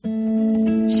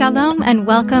Shalom and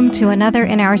welcome to another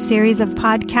in our series of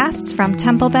podcasts from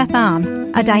Temple Beth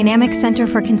Am, a dynamic center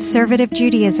for conservative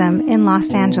Judaism in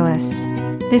Los Angeles.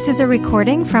 This is a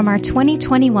recording from our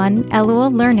 2021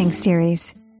 Elul Learning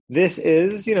Series. This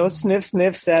is,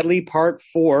 sniff, sadly, part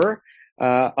 4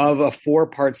 of a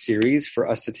 4-part series for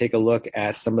us to take a look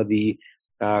at some of the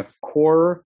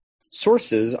core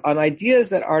sources on ideas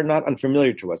that are not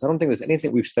unfamiliar to us. I don't think there's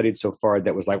anything we've studied so far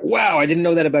that was like, wow, I didn't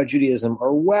know that about Judaism,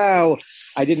 or wow,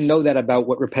 I didn't know that about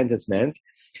what repentance meant.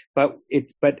 But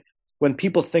when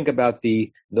people think about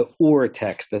the Ur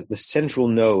text, the central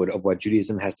node of what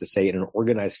Judaism has to say in an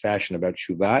organized fashion about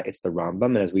Shuvah, it's the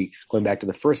Rambam. And as going back to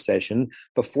the first session,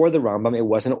 before the Rambam, it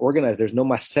wasn't organized. There's no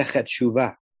Masechet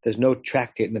Shuvah. There's no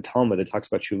tractate in the Talmud that talks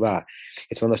about Shuvah.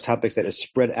 It's one of those topics that is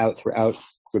spread out throughout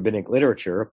rabbinic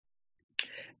literature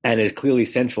and is clearly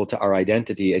central to our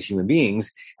identity as human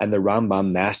beings, and the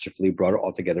Rambam masterfully brought it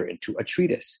all together into a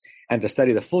treatise. And to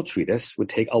study the full treatise would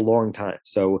take a long time.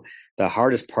 So the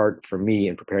hardest part for me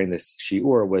in preparing this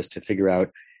shiur was to figure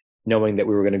out, knowing that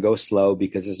we were going to go slow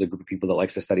because this is a group of people that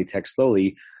likes to study text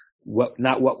slowly,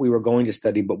 not what we were going to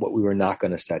study, but what we were not going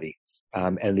to study.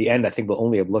 And in the end, I think we'll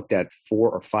only have looked at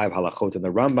 4 or 5 halachot in the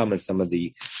Rambam and some of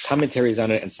the commentaries on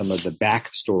it and some of the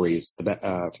back stories from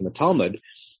the Talmud.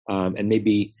 And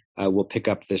maybe we'll pick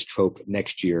up this trope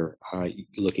next year,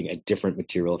 looking at different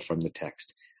material from the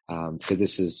text. So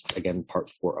this is, again, part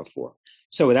 4 of 4.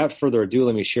 So without further ado,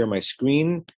 let me share my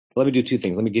screen. Let me do 2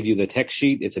 things. Let me give you the text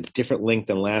sheet. It's a different link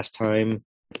than last time,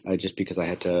 just because I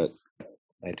had to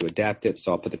adapt it.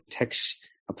 So I'll put the text.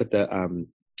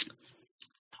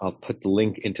 I'll put the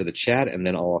link into the chat, and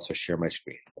then I'll also share my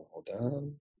screen. Hold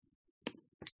on.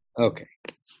 Okay.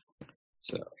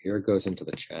 So here it goes into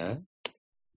the chat.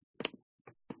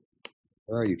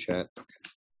 Where are you, chat?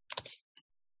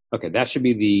 Okay, that should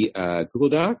be the Google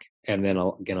Doc, and then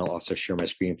I'll also share my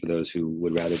screen for those who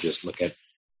would rather just look at,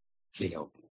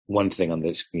 one thing on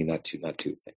the screen, not two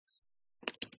things.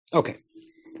 Okay.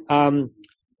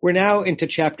 We're now into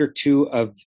chapter 2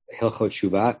 of Hilchot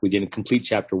Shuvah. We didn't complete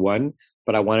chapter 1,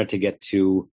 but I wanted to get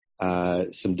to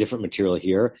some different material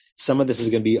here. Some of this is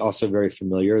going to be also very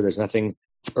familiar. There's nothing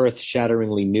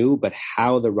earth-shatteringly new, but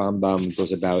how the Rambam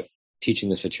goes about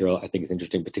teaching this material, I think, is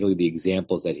interesting, particularly the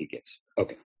examples that he gives.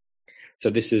 Okay.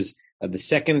 So this is the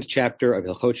 2nd chapter of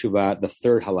Hilchot Shuvah, the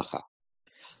 3rd halacha.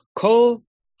 Kol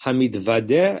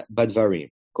hamidvadeh badvarim.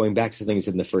 Going back to something he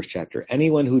said in the 1st chapter.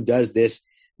 Anyone who does this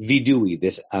vidui,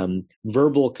 this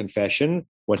verbal confession.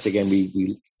 Once again,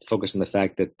 we focus on the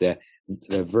fact that the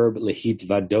verb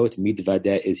lehitvadot,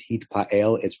 mitvadeh, is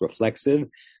hitpael, it's reflexive.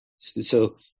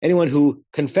 So anyone who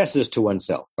confesses to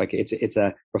oneself, like it's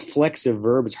a reflexive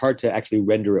verb. It's hard to actually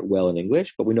render it well in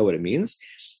English, but we know what it means.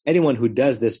 Anyone who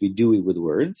does this vidui with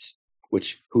words,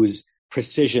 whose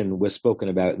precision was spoken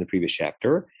about in the previous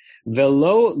chapter,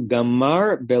 velo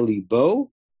gamar belibo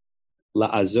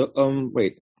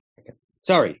la'azom.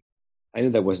 Sorry, I knew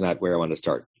that was not where I wanted to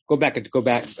start. Go back.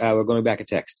 We're going back a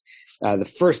text. The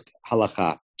 1st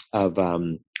halacha of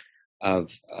the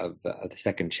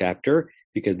 2nd chapter,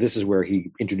 because this is where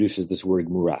he introduces this word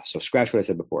gmura. So scratch what I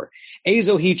said before.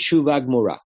 Ezo hi tshuva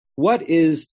gmura. What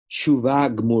is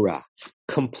tshuva gmura?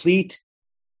 Complete,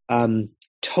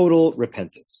 total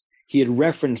repentance. He had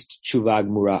referenced tshuva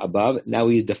gmura above. Now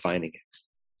he's defining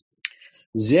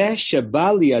it. Zeh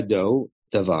sheba liado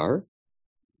davar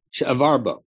she'avar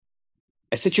bo.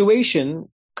 A situation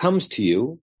comes to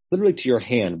you, literally to your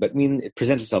hand, but it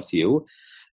presents itself to you,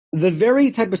 the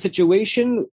very type of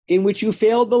situation in which you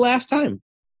failed the last time.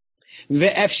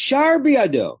 Ve'efshar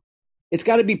biado. It's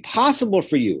got to be possible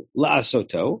for you,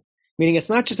 la'asoto, meaning it's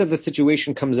not just that the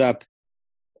situation comes up,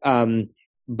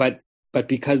 but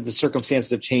because the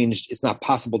circumstances have changed, it's not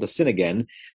possible to sin again.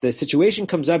 The situation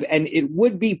comes up, and it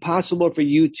would be possible for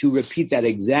you to repeat that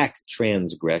exact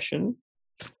transgression.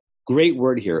 Great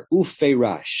word here,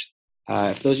 ufeirash.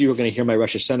 For those of you who are going to hear my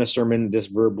Rosh Hashanah sermon, this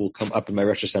verb will come up in my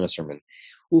Rosh Hashanah sermon.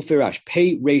 Ufeirash,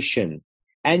 pei reshin,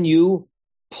 and you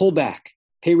pull back.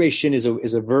 Pei reshin is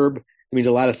a verb. It means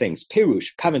a lot of things.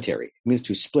 Perush, commentary. It means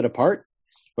to split apart.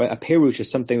 Right? A perush is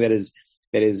something that is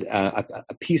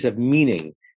a piece of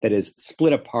meaning that is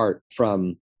split apart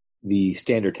from the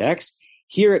standard text.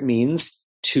 Here it means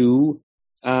to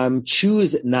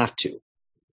choose not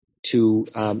to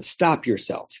stop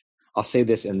yourself. I'll say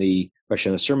this in the Rosh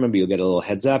Hashanah sermon, but you'll get a little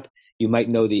heads up. You might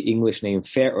know the English name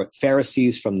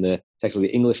Pharisees it's actually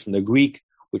the English from the Greek,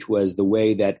 which was the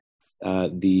way that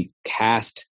the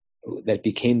caste that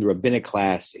became the rabbinic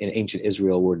class in ancient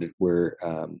Israel were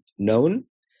known.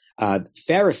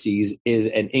 Pharisees is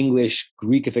an English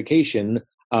Greekification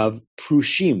of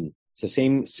Prushim. It's the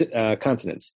same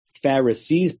consonants.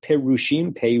 Pharisees,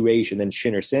 Perushim, Pei, Reish, and then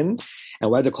Shin or Sin.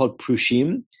 And why they're called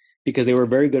Prushim? Because they were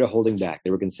very good at holding back.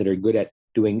 They were considered good at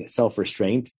doing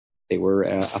self-restraint. They were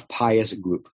a pious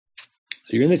group.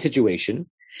 So you're in the situation,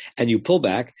 and you pull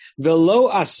back. Velo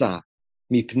asa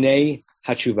mipnei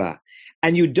hatshuva.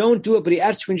 And you don't do it, but he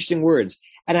adds two interesting words.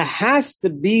 And it has to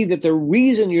be that the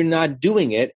reason you're not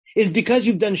doing it is because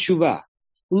you've done shuvah.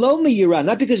 Lo miyira,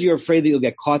 not because you're afraid that you'll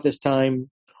get caught this time,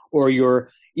 or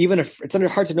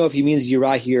it's hard to know if he means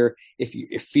yira here,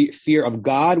 if fear of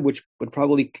God, which would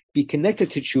probably be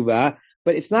connected to shuvah,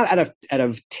 but it's not out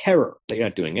of terror that you're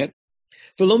not doing it.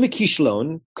 Velo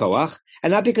mikishlon koach,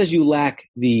 and not because you lack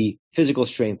the physical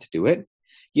strength to do it.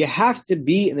 You have to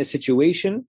be in the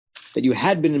situation that you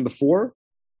had been in before,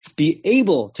 be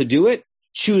able to do it,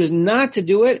 choose not to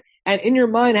do it, and in your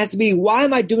mind has to be, why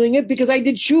am I doing it? Because I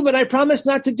did shuvah and I promised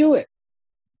not to do it.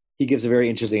 He gives a very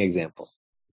interesting example.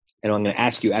 And I'm going to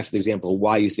ask you after the example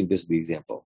why you think this is the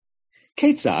example.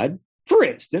 Ketzad, for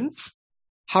instance,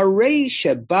 Harei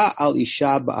sheba al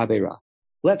isha ba'avera.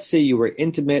 Let's say you were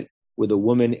intimate with a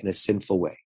woman in a sinful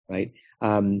way, right?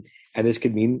 And this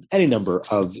could mean any number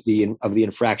of the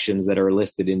infractions that are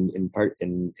listed in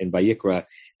Vayikra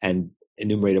and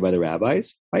enumerated by the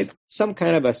rabbis, right? Some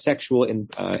kind of a sexual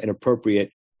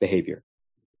inappropriate behavior.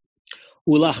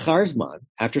 Ulachar zman,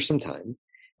 after some time,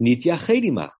 nitya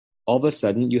chedima. All of a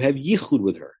sudden, you have yichud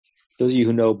with her. Those of you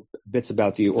who know bits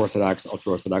about the Orthodox,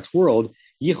 ultra-Orthodox world,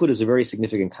 yichud is a very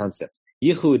significant concept.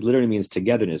 Yichud literally means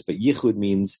togetherness, but yichud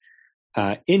means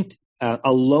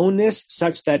aloneness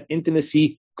such that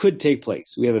intimacy could take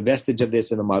place. We have a vestige of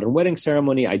this in the modern wedding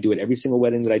ceremony. I do it every single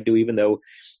wedding that I do, even though,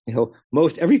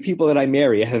 every people that I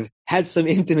marry have had some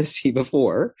intimacy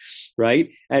before,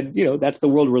 right? And, that's the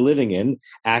world we're living in.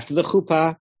 After the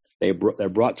chuppah, they're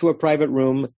brought to a private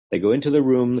room. They go into the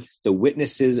room. The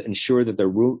witnesses ensure that the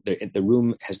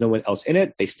room has no one else in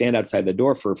it. They stand outside the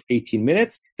door for 18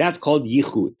 minutes. That's called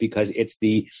yichud because it's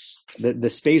the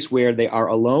space where they are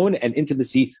alone and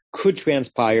intimacy could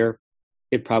transpire.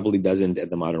 It probably doesn't at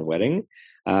the modern wedding.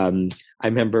 I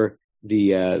remember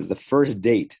the first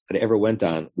date that I ever went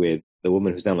on with the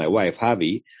woman who's now my wife,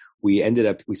 Javi. We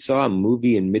saw a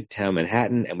movie in Midtown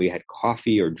Manhattan, and we had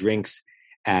coffee or drinks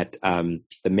at the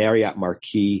Marriott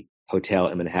Marquis Hotel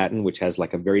in Manhattan, which has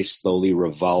like a very slowly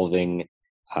revolving,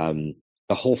 the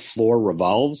whole floor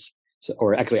revolves,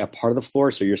 or actually a part of the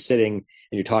floor. So you're sitting and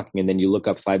you're talking, and then you look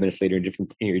up 5 minutes later in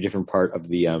your different part of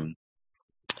the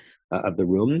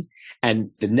room.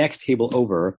 And the next table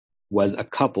over was a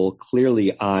couple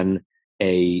clearly on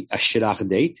a shidduch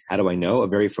date. How do I know? A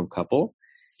very frum couple.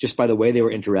 Just by the way they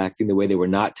were interacting, the way they were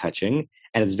not touching.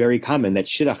 And it's very common that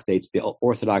shidduch dates, the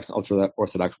Orthodox and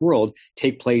ultra-Orthodox world,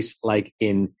 take place like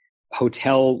in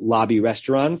hotel lobby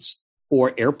restaurants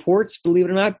or airports, believe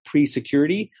it or not,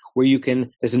 pre-security, where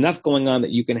there's enough going on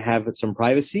that you can have some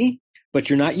privacy, but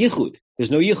you're not yichud.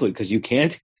 There's no yichud because you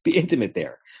can't be intimate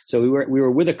there. So we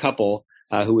were with a couple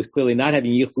who was clearly not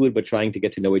having yichud, but trying to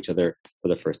get to know each other for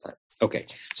the first time. Okay,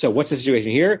 so what's the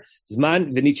situation here?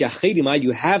 Zman v'nitya chedima,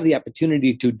 you have the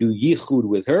opportunity to do yichud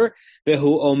with her,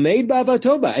 vehu omeid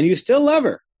ba'avatoba, and you still love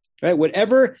her, right?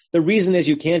 Whatever the reason is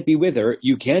you can't be with her,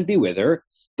 you can't be with her.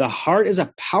 The heart is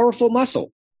a powerful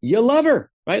muscle. You love her,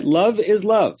 right? Love is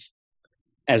love,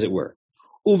 as it were.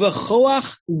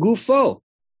 Uvechoach gufo,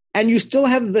 and you still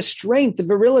have the strength, the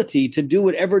virility to do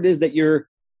whatever it is that you're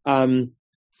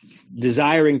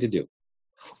desiring to do.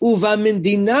 Uva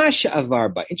mindina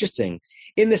sha'avarba. Interesting.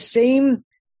 In the same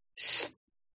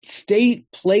state,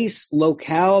 place,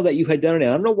 locale that you had done it in.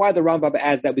 I don't know why the Rambam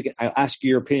adds that. I'll ask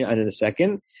you your opinion on it in a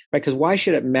second, right? Because why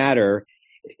should it matter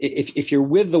if you're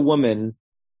with the woman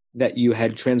that you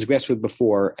had transgressed with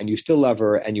before and you still love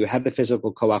her and you have the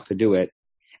physical koach to do it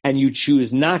and you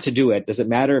choose not to do it? Does it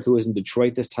matter if it was in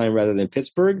Detroit this time rather than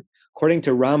Pittsburgh? According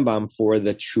to Rambam, for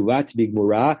the tshuva to be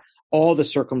gmura, all the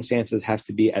circumstances have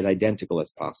to be as identical as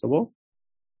possible.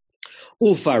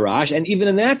 Ufarash, and even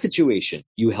in that situation,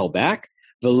 you held back.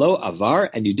 Velo avar,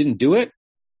 and you didn't do it.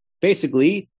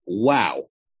 Basically, wow.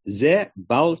 Ze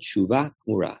bal tshuva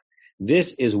gmura.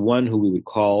 This is one who we would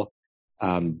call,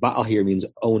 Baal here means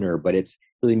owner, but it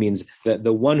really means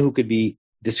the one who could be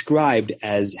described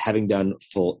as having done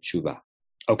full tshuva.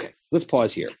 Okay, let's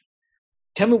pause here.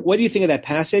 Tell me, what do you think of that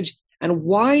passage? And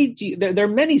why there are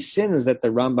many sins that the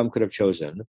Rambam could have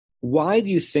chosen. Why do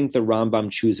you think the Rambam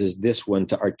chooses this one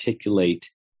to articulate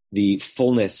the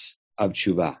fullness of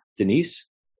tshuva? Denise?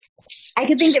 I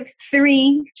could think of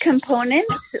three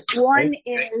components. One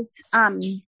is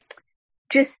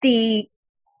just the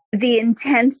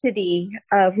intensity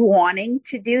of wanting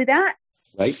to do that.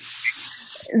 Right.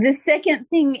 The second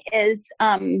thing is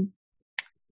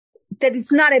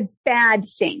it's not a bad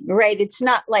thing, right? It's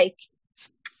not like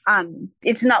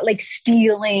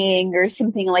stealing or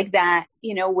something like that,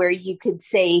 where you could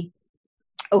say,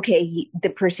 okay, the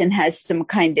person has some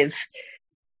kind of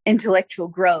intellectual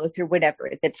growth or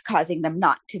whatever that's causing them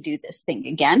not to do this thing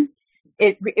again.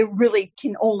 It really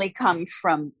can only come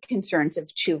from concerns of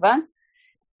tshuva.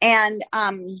 And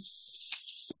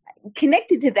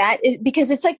connected to that is because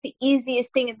it's like the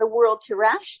easiest thing in the world to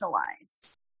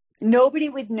rationalize. Nobody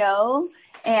would know,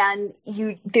 and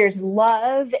there's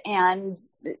love, and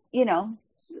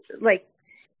like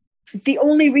the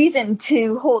only reason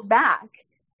to hold back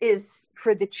is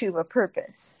for the tshuva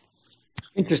purpose.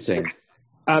 Interesting.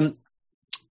 I'm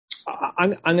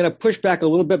going to push back a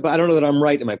little bit, but I don't know that I'm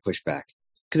right in my pushback,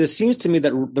 because it seems to me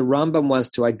that the Rambam wants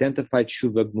to identify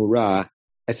tshuva gmura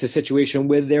as a situation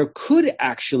where there could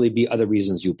actually be other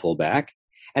reasons you pull back,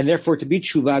 and therefore to be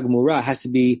tshuva gmura has to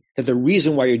be that the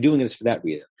reason why you're doing it is for that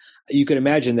reason. You could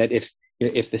imagine that if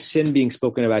the sin being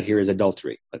spoken about here is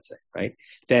adultery, let's say, right,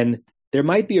 then there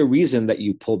might be a reason that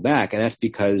you pull back, and that's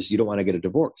because you don't want to get a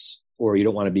divorce, or you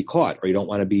don't want to be caught, or you don't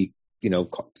want to be, in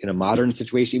a modern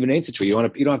situation, even in any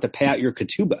situation, you don't have to pay out your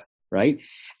ketubah, right?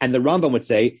 And the Rambam would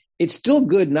say, it's still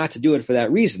good not to do it for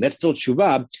that reason. That's still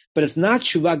tshuva, but it's not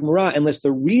tshuva gmura unless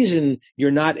the reason you're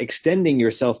not extending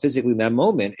yourself physically in that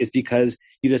moment is because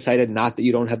you decided not that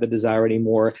you don't have the desire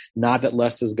anymore, not that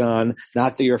lust is gone,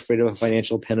 not that you're afraid of a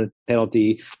financial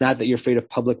penalty, not that you're afraid of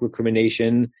public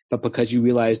recrimination, but because you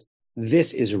realized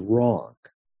this is wrong.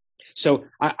 So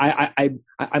I'm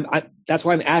that's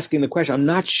why I'm asking the question. I'm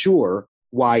not sure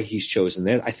why he's chosen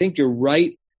this. I think you're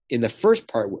right in the first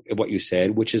part of what you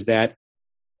said, which is that,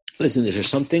 listen, there's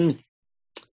something,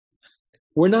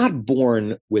 we're not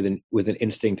born with an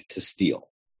instinct to steal.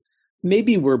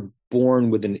 Maybe we're born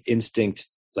with an instinct,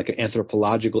 like an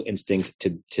anthropological instinct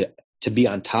to be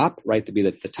on top, right? To be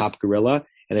the top gorilla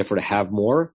and therefore to have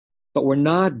more. But we're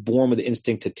not born with the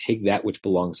instinct to take that which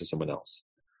belongs to someone else.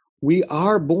 We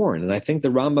are born, and I think the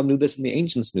Rambam knew this and the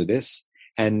ancients knew this,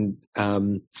 and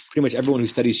pretty much everyone who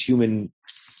studies human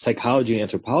psychology and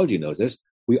anthropology knows this.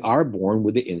 We are born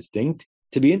with the instinct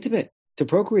to be intimate, to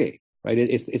procreate, right?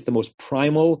 It's the most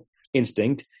primal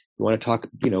instinct. You want to talk,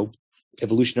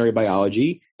 evolutionary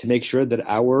biology, to make sure that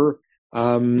our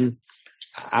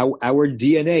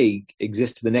DNA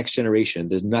exists to the next generation.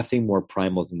 There's nothing more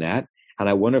primal than that. And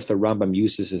I wonder if the Rambam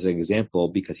uses this as an example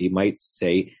because he might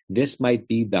say this might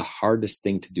be the hardest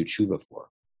thing to do tshuva for,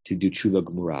 to do tshuva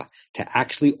gmura, to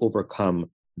actually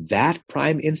overcome that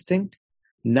prime instinct,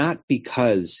 not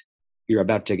because you're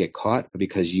about to get caught, but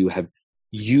because you have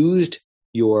used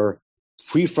your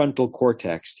prefrontal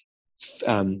cortex,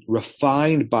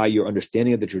 refined by your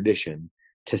understanding of the tradition,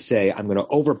 to say, I'm going to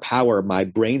overpower my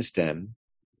brainstem.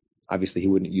 Obviously, he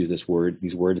wouldn't use these words,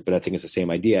 but I think it's the same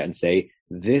idea, and say,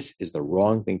 this is the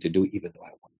wrong thing to do, even though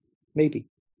I want it. Maybe.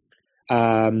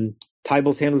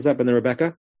 Tyball's hand was up, and then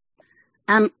Rebecca?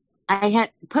 I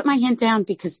had put my hand down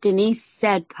because Denise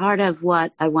said part of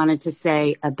what I wanted to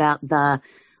say about that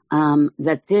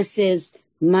this is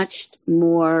much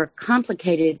more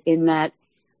complicated in that,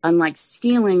 unlike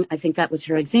stealing, I think that was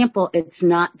her example, it's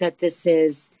not that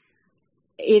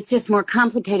it's just more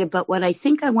complicated. But what I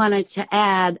think I wanted to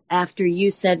add after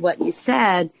you said what you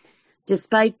said,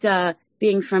 despite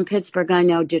being from Pittsburgh, I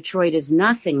know Detroit is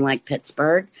nothing like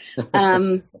Pittsburgh,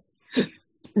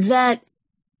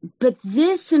 but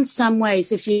this in some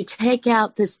ways, if you take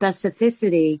out the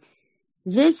specificity,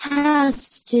 this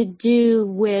has to do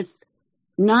with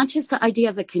not just the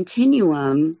idea of a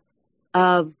continuum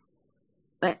of,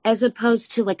 as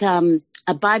opposed to like a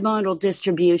bimodal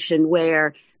distribution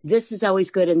where this is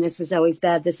always good and this is always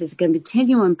bad, this is a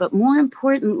continuum. But more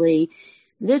importantly,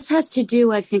 this has to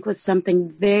do, I think, with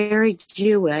something very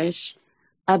Jewish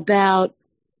about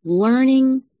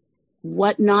learning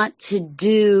what not to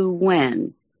do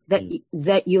when,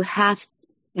 that you have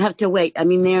to wait. I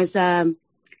mean, there's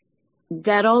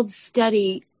that old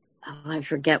study, I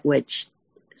forget which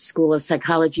school of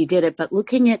psychology did it, but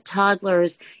looking at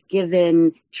toddlers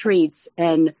given treats,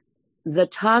 and the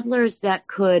toddlers that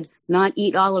could not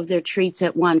eat all of their treats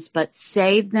at once, but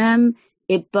save them,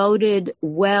 it boded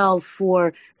well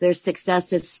for their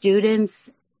success as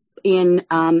students in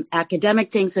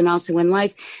academic things and also in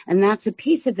life. And that's a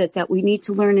piece of it that we need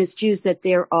to learn as Jews, that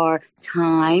there are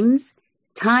times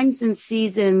and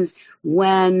seasons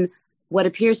when what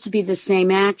appears to be the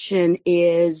same action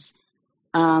is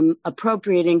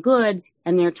appropriate and good,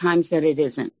 and there are times that it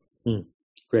isn't.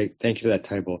 Great. Thank you for that,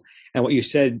 Tyball. And what you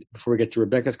said before we get to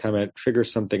Rebecca's comment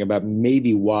triggers something about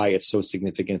maybe why it's so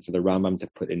significant for the Rambam to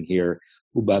put in here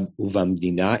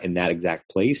Uvamdina in that exact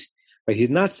place, Right? He's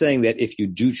not saying that if you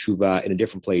do tshuva in a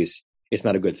different place, it's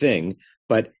not a good thing,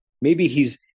 but maybe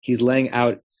he's laying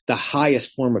out the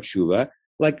highest form of tshuva.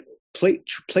 Like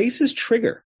places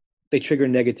trigger. They trigger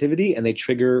negativity and they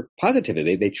trigger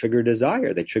positivity. They trigger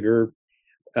desire. They trigger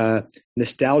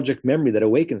nostalgic memory that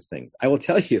awakens things. I will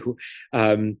tell you,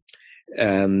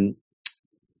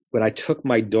 when I took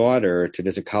my daughter to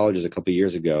visit colleges a couple of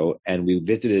years ago, and we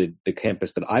visited the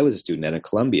campus that I was a student at in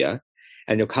Columbia,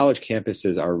 and college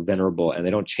campuses are venerable and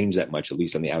they don't change that much, at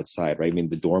least on the outside, right? I mean,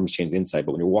 the dorms change inside,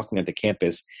 but when you're walking onto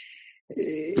campus,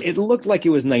 it looked like it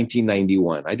was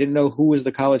 1991. I didn't know who was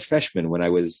the college freshman when I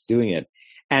was doing it.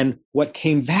 And what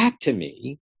came back to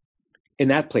me in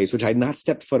that place, which I had not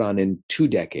stepped foot on in 2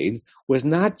 decades, was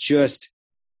not just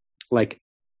like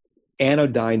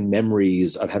anodyne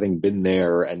memories of having been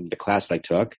there and the class I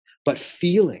took, but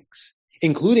feelings,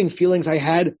 including feelings I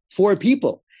had for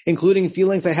people, including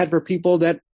feelings I had for people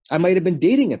that I might have been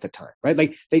dating at the time, right?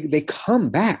 Like they come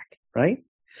back, right?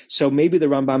 So maybe the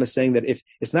Rambam is saying that if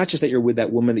it's not just that you're with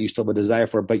that woman that you still have a desire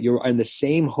for, but you're in the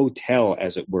same hotel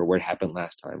as it were where it happened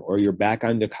last time, or you're back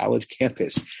on the college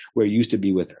campus where you used to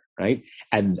be with her, right?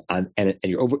 And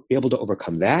you're able to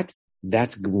overcome that.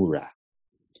 That's Gemura.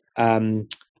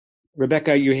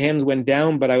 Rebecca, your hands went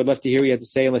down, but I would love to hear what you have to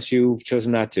say, unless you've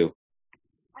chosen not to.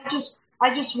 I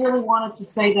just really wanted to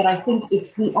say that I think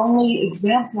it's the only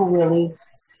example really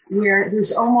where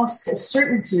there's almost a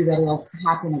certainty that it'll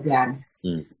happen again.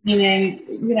 Meaning,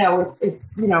 if,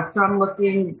 from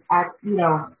looking at,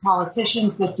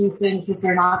 politicians that do things that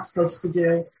they're not supposed to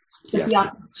do, but the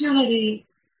opportunity,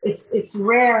 it's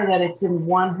rare that it's in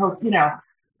one, that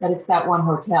it's that one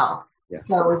hotel. Yeah.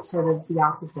 So it's sort of the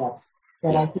opposite.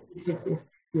 But I think it's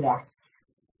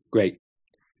Great.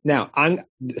 Now,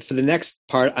 for the next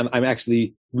part, I'm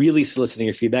actually really soliciting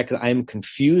your feedback because I'm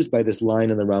confused by this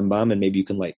line in the Rambam, and maybe you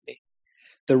can enlighten me.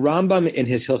 The Rambam in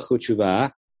his Hilchot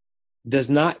Tshuva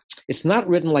it's not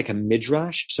written like a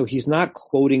midrash, so he's not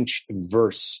quoting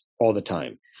verse all the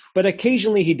time. But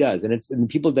occasionally he does, and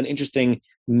people have done interesting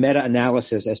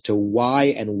meta-analysis as to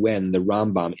why and when the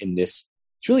Rambam in this,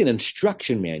 it's really an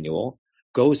instruction manual,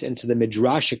 goes into the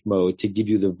midrashic mode to give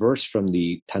you the verse from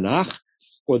the Tanakh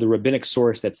or the rabbinic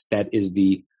source that is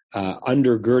the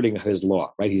undergirding of his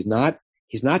law, right? He's not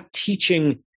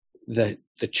teaching the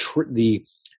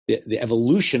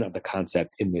evolution of the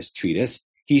concept in this treatise.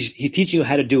 He's teaching you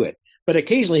how to do it. But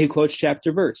occasionally he quotes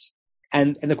chapter verse.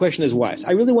 And the question is why? So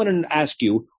I really want to ask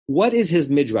you, what is his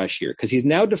midrash here? Because he's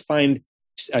now defined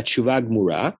tshuva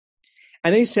gemura.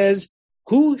 And then he says,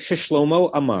 Hu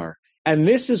sheshlomo amar. And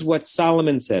this is what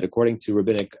Solomon said, according to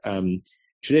rabbinic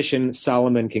tradition.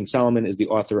 King Solomon is the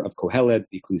author of Kohelet,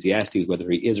 the Ecclesiastes. Whether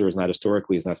he is or is not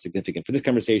historically is not significant for this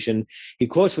conversation. He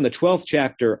quotes from the 12th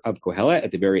chapter of Kohelet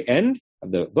at the very end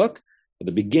of the book, at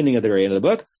the beginning of the very end of the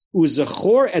book.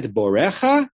 Uzachor et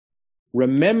borecha,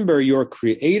 remember your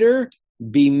creator,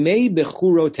 bimei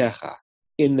bechurotecha,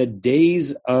 in the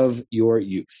days of your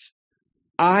youth.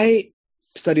 I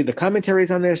studied the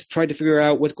commentaries on this, tried to figure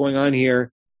out what's going on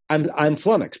here. I'm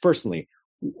flummoxed personally.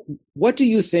 What do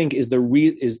you think is the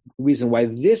reason why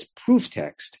this proof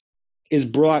text is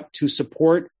brought to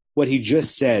support what he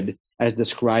just said as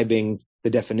describing the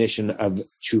definition of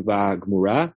tshuva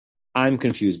gemura? I'm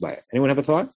confused by it. Anyone have a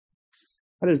thought?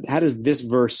 How does this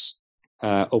verse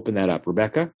open that up,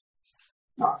 Rebecca?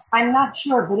 I'm not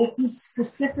sure, but if he's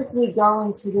specifically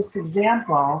going to this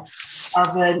example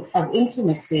of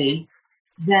intimacy,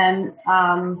 then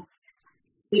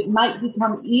it might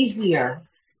become easier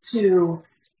to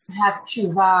have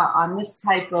tshuva on this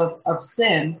type of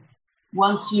sin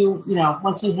once you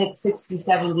hit 60,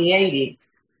 70, 80.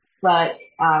 But,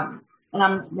 and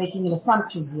I'm making an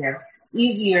assumption here,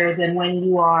 easier than when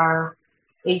you are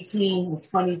 18 or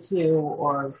 22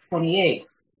 or 28.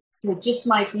 So it just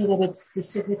might be that it's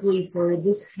specifically for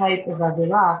this type of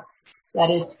avirah,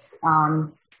 that it's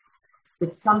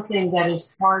something that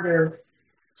is harder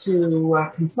to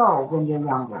control when you're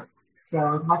younger.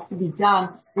 So it has to be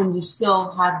done when you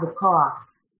still have the koach,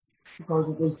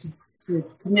 supposedly, to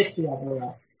commit the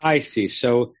avirah. I see.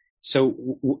 So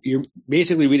you're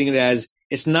basically reading it as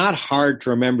it's not hard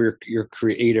to remember your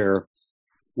creator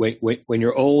when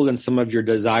you're old and some of your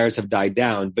desires have died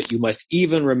down, but you must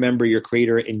even remember your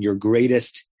creator in your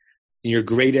greatest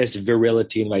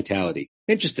virility and vitality.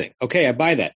 Interesting. Okay, I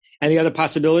buy that. Any other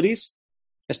possibilities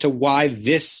as to why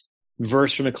this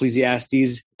verse from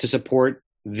Ecclesiastes to support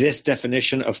this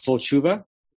definition of full tshuva?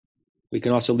 We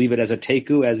can also leave it as a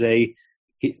teku,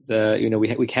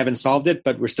 we haven't solved it,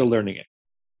 but we're still learning it.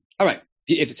 All right.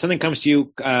 If something comes to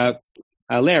you,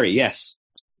 Larry, yes.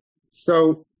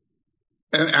 So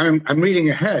I'm reading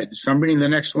ahead, so I'm reading the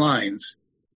next lines.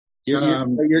 You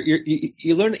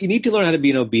need to learn how to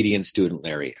be an obedient student,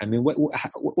 Larry. I mean, what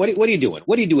are you doing?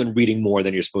 What are you doing reading more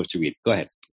than you're supposed to read? Go ahead.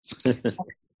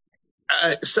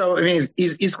 So I mean,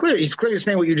 he's clear. He's clearly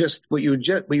saying what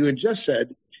you had just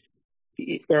said,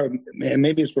 or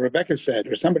maybe it's what Rebecca said,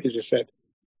 or somebody just said,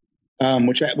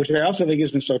 which I also think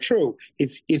isn't so true.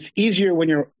 It's easier when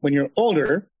you're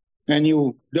older and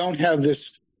you don't have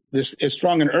this as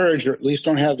strong an urge, or at least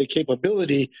don't have the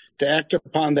capability to act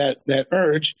upon that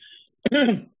urge.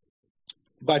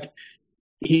 But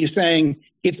he's saying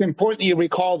it's important that you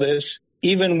recall this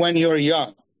even when you're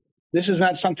young. This is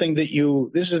not something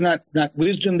this is not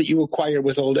wisdom that you acquire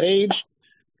with old age.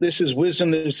 This is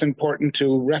wisdom that is important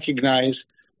to recognize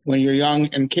when you're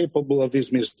young and capable of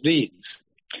these misdeeds.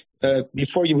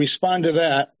 Before you respond to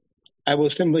that, I will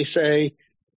simply say,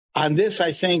 on this,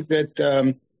 I think that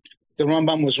the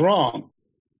Rambam was wrong,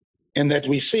 and that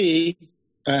we see,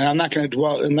 and I'm not going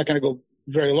to go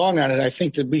very long on it. I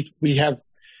think that we have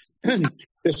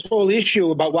this whole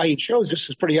issue about why he chose this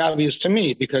is pretty obvious to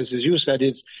me, because, as you said,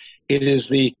 it is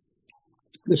the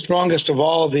strongest of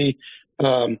all the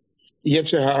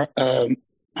Yetzer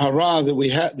Hara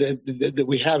that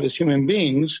we have as human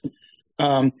beings.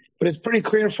 But it's pretty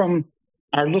clear from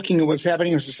our looking at what's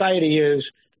happening in society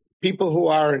is people who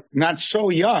are not so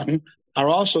young are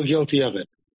also guilty of it.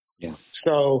 Yeah.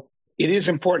 So it is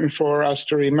important for us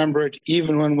to remember it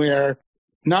even when we are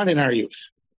not in our youth.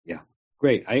 Yeah.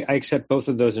 Great. I accept both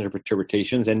of those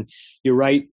interpretations. And you're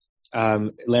right,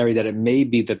 Larry, that it may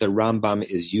be that the Rambam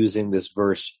is using this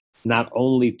verse not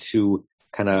only to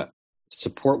kind of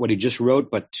support what he just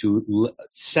wrote, but to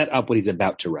set up what he's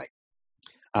about to write.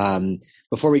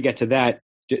 Before we get to that,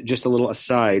 just a little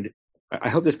aside, I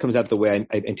hope this comes out the way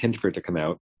I intended for it to come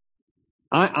out.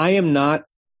 I'm not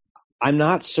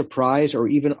surprised or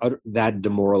even that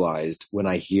demoralized when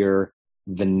I hear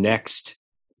the next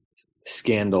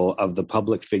scandal of the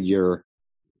public figure,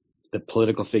 the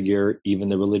political figure, even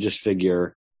the religious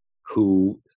figure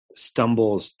who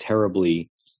stumbles terribly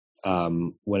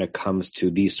when it comes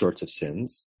to these sorts of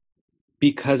sins.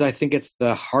 Because I think it's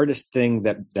the hardest thing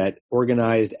that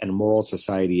organized and moral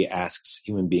society asks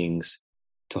human beings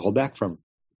to hold back from,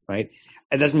 right?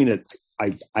 It doesn't mean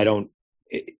that I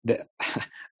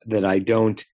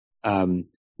don't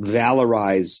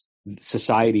valorize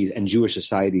societies and Jewish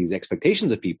society's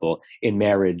expectations of people in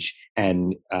marriage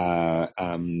and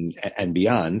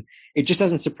beyond. It just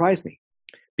doesn't surprise me,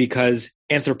 because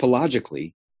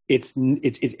anthropologically,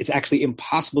 it's actually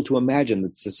impossible to imagine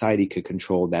that society could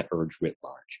control that urge writ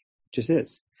large. It just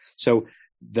is. So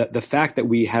the fact that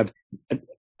we have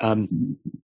a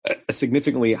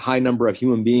significantly high number of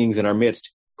human beings in our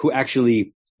midst who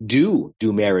actually do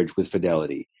marriage with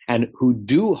fidelity and who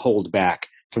do hold back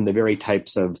from the very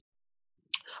types of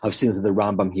sins that the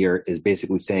Rambam here is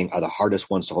basically saying are the hardest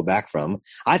ones to hold back from,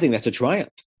 I think that's a triumph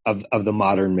of the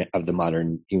modern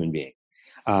human being.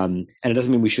 And it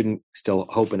doesn't mean we shouldn't still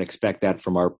hope and expect that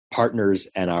from our partners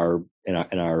and our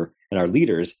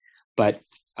leaders. But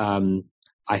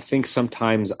I think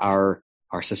sometimes our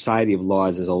society of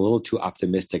laws is a little too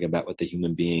optimistic about what the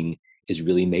human being is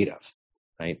really made of,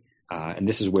 right? And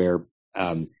this is where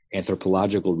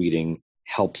anthropological reading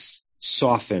helps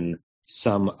soften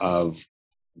some of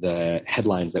the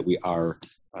headlines that we are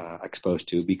exposed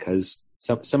to, because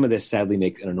some of this sadly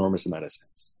makes an enormous amount of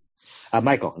sense.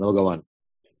 Michael, and we'll go on.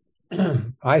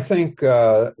 I think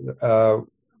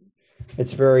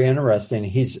it's very interesting.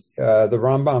 The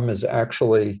Rambam is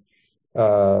actually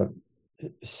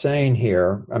saying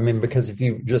here, I mean, because if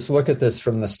you just look at this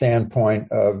from the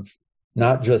standpoint of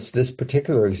not just this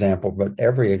particular example, but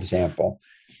every example,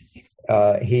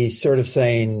 he's sort of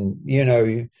saying,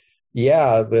 the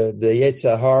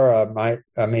Yetzer Hara might,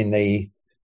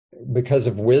 because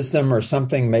of wisdom or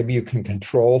something, maybe you can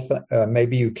control,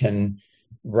 maybe you can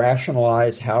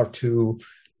rationalize how to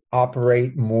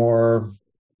operate more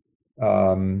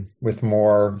with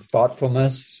more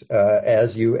thoughtfulness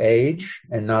as you age,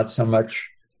 and not so much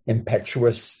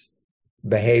impetuous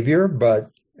behavior.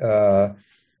 But so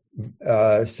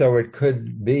it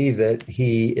could be that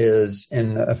he is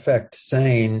in effect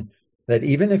saying that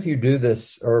even if you do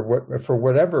this, or for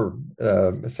whatever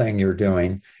thing you're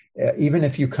doing, even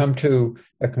if you come to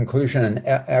a conclusion and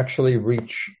actually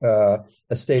reach a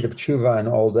state of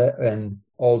tshuva in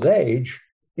old age,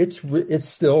 it's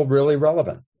still really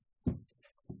relevant.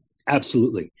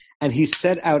 Absolutely. And he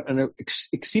set out an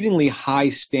exceedingly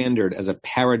high standard as a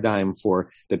paradigm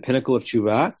for the pinnacle of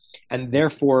tshuva, and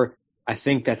therefore I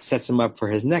think that sets him up for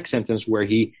his next sentence, where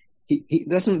he he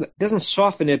doesn't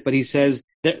soften it, but he says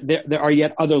there are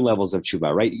yet other levels of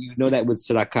tshuva, right? You know that with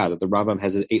tzedakah, that the Rambam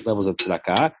has 8 levels of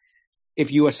tzedakah.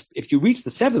 If you reach the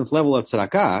 7th level of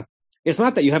tzedakah, it's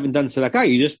not that you haven't done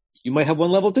tzedakah. You might have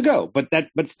 1 level to go, but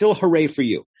still hooray for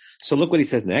you. So look what he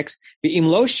says next. If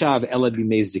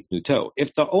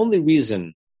the only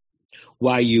reason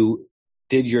why you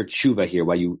did your tshuva here,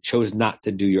 why you chose not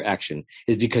to do your action,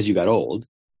 is because you got older,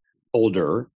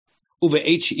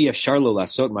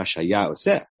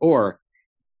 or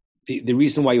the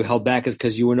reason why you held back is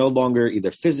because you were no longer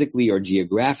either physically or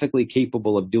geographically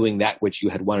capable of doing that which you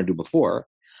had wanted to do before,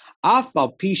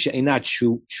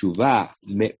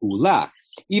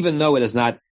 even though it is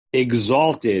not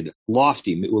exalted,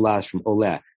 lofty, me'ulah is from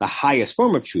oleh, the highest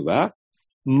form of tshuva,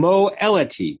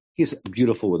 mo'eleti, he's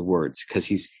beautiful with words, because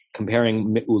he's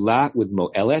comparing me'ulah with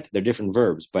mo'elet. They're different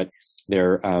verbs, but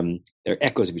they're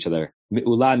echoes of each other.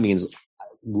 Me'ulah means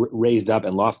raised up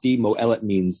and lofty. Mo'elet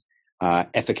means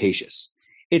efficacious.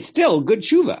 It's still good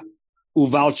tshuva.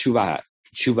 Uval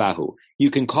tshuvahu. You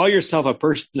can call yourself a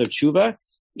person of tshuva,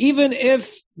 even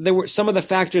if there were some of the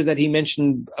factors that he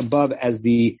mentioned above as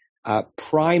the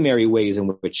primary ways in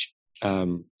which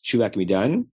tshuva can be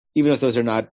done, even if those are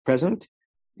not present.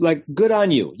 Like, good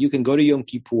on you. You can go to Yom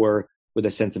Kippur with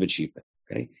a sense of achievement.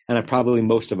 Okay, and probably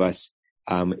most of us,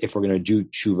 if we're going to do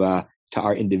tshuva to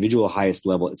our individual highest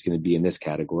level, it's going to be in this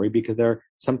category, because there are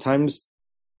sometimes,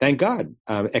 thank God,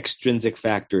 extrinsic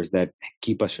factors that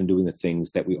keep us from doing the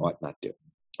things that we ought not do.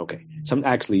 Okay, some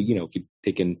actually, if you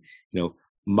take in,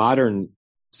 modern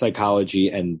psychology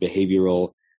and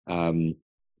behavioral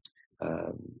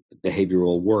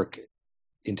work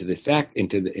into the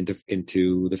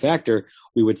factor,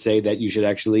 we would say that you should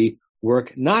actually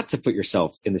work not to put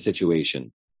yourself in the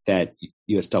situation that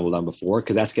you have stumbled on before,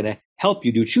 because that's going to help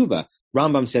you do tshuva.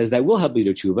 Rambam says that will help you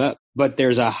do tshuva, but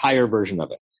there's a higher version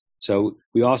of it. So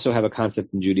we also have a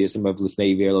concept in Judaism of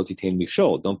lifnei iver lo titein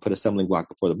michshol. Don't put a stumbling block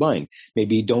before the blind.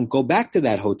 Maybe don't go back to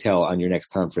that hotel on your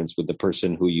next conference with the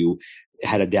person who you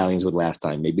had a dalliance with last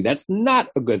time. Maybe that's not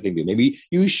a good thing to do. Maybe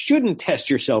you shouldn't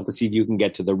test yourself to see if you can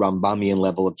get to the Rambamian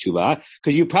level of tshuva,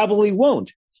 because you probably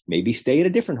won't. Maybe stay at a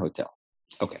different hotel.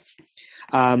 Okay.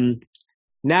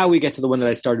 Now we get to the one that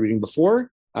I started reading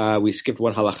before. We skipped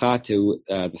one halakha to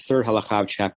the 3rd halakha of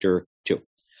chapter 2.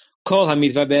 Kol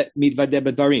hamidvadeh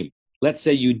b'dvarim. Let's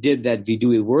say you did that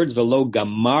vidui words, velo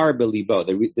gamar belibo.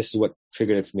 This is what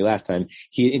triggered it for me last time.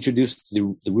 He had introduced the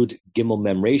root gimel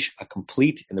mem resh, a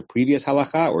complete in the previous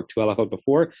halakha, or 2 halachot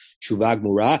before, shuvag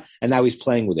mura, and now he's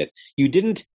playing with it. You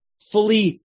didn't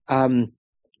fully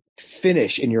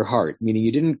finish in your heart, meaning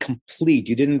you didn't complete,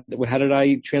 how did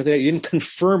I translate it? You didn't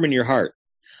confirm in your heart.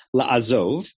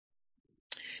 La'azov,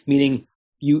 meaning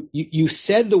you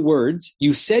said the words,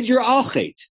 you said your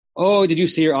alchet. Oh, did you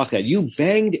say your alchet? You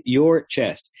banged your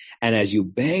chest. And as you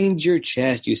banged your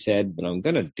chest, you said, but I'm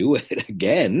going to do it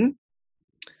again.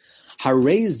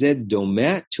 Harei zed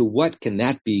domeh, to what can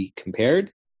that be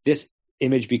compared? This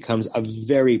image becomes a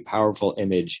very powerful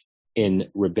image in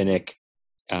rabbinic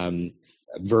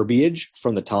verbiage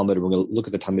from the Talmud. We're going to look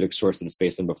at the Talmudic source that it's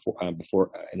based on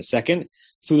before in a second,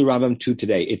 through the Rambam to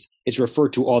today. It's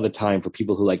referred to all the time for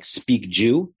people who speak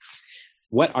Jew.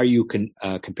 What are you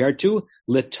compared to?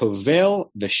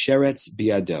 Letovel v'sheretz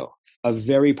biado. A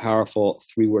very powerful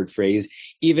 3-word phrase.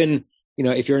 Even,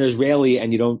 if you're an Israeli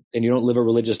and you don't live a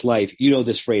religious life, you know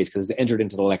this phrase because it's entered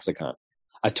into the lexicon.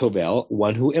 A tovel,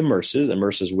 one who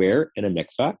immerses where? In a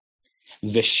mikvah.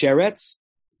 V'sheretz,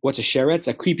 what's a sheretz?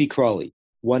 A creepy crawly.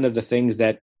 One of the things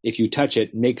that if you touch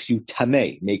it makes you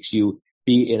tameh, makes you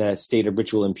be in a state of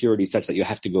ritual impurity such that you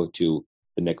have to go to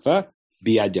the mikvah,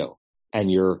 biado, and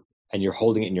you're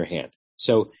holding it in your hand.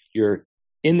 So you're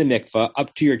in the mikvah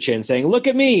up to your chin saying, look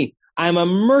at me, I'm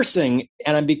immersing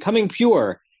and I'm becoming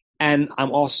pure. And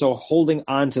I'm also holding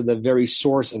on to the very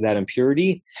source of that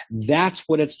impurity. That's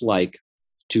what it's like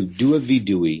to do a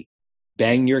vidui,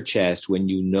 bang your chest when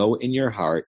you know in your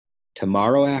heart,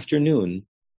 tomorrow afternoon,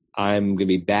 I'm going to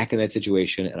be back in that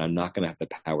situation and I'm not going to have the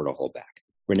power to hold back.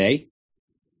 Renee?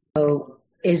 So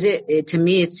is it to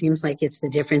me, it seems like it's the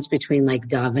difference between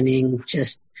davening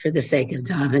just for the sake of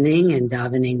davening and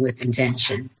davening with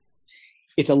intention.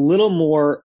 It's a little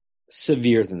more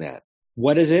severe than that.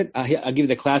 What is it? I'll give you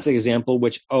the classic example,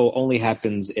 which only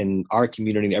happens in our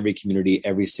community, in every community,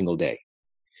 every single day.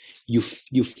 You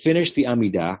finish the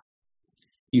Amidah,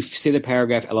 you say the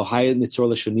paragraph, Elohai nitzor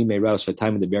l'shoni me'raus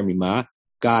v'tayim medaber mima.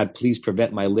 God, please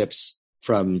prevent my lips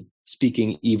from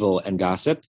speaking evil and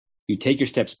gossip. You take your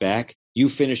steps back. You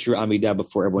finish your Amidah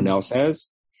before everyone else has.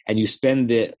 and you spend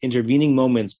the intervening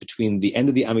moments between the end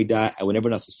of the Amidah and when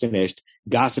everyone else is finished,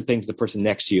 gossiping to the person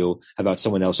next to you about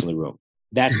someone else in the room.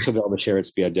 That's Tovel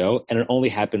B'Sheretz Biado, and it only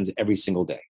happens every single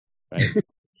day, right?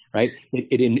 Right?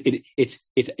 It's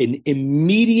an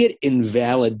immediate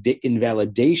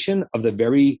invalidation of the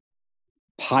very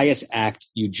pious act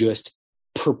you just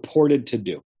purported to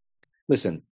do.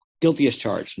 Listen, guilty as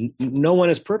charged. No one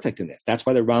is perfect in this. That's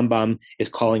why the Rambam is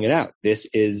calling it out. This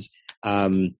is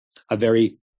a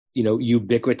very,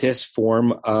 ubiquitous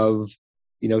form of,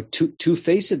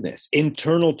 two-facedness,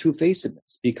 internal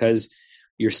two-facedness, because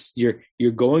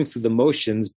you're going through the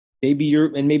motions. Maybe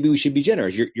we should be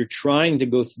generous. You're trying to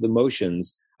go through the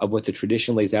motions of what the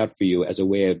tradition lays out for you as a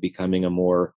way of becoming a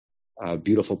more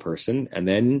beautiful person, and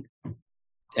then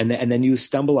you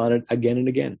stumble on it again and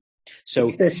again. So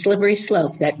it's the slippery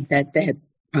slope that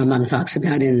Rambam talks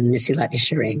about in Mesilat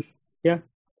Yesharim. Yeah,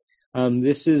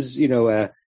 this is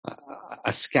a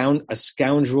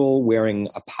scoundrel wearing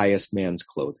a pious man's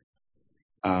clothing.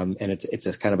 And it's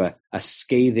a kind of a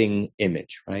scathing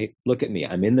image, right? Look at me,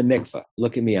 I'm in the mikveh.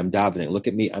 Look at me, I'm davening. Look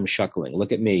at me, I'm shuckling.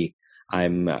 Look at me,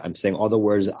 I'm saying all the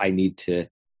words I need to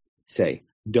say.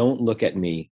 Don't look at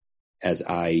me as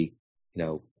I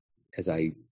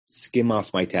skim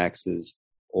off my taxes,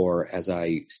 or as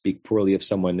I speak poorly of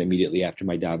someone immediately after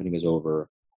my davening is over,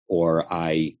 or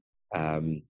I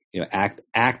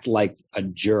act like a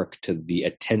jerk to the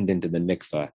attendant in the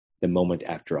mikveh the moment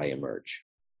after I emerge.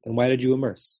 Then why did you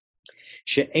immerse?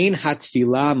 She'ein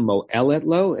hatfila mo'elet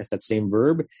lo, it's that same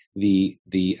verb. The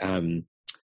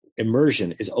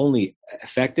immersion is only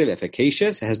effective,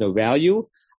 efficacious, it has no value,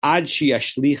 ad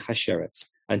shi'ashlich hasheretz,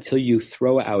 until you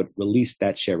throw out, release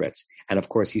that sheretz. And of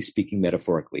course, he's speaking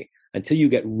metaphorically. Until you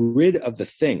get rid of the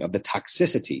thing, of the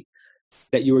toxicity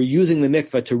that you are using the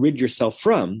mikveh to rid yourself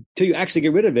from, till you actually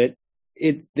get rid of it,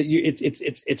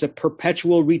 it's a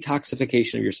perpetual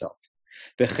retoxification of yourself.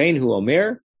 V'chein hu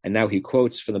omer, and now he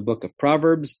quotes from the book of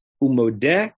Proverbs,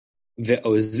 Umodeh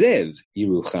ve'ozev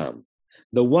Yerucham.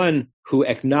 The one who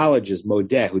acknowledges,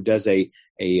 modeh, who does a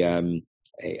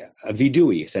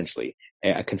vidui, essentially,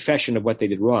 a confession of what they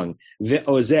did wrong,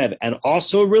 ve'ozev, and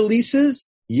also releases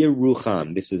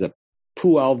Yerucham. This is a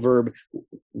pu'al verb,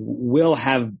 will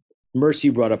have mercy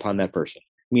brought upon that person.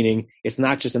 Meaning, it's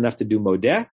not just enough to do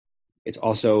modeh, it's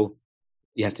also,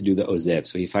 you have to do the ozev.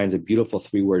 So he finds a beautiful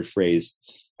 3-word phrase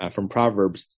from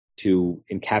Proverbs to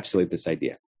encapsulate this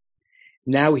idea.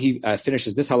 Now he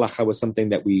finishes this halacha with something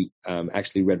that we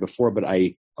actually read before, but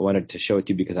I wanted to show it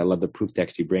to you because I love the proof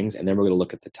text he brings, and then we're going to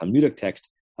look at the Talmudic text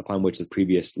upon which the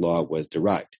previous law was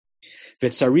derived.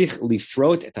 V'tzarich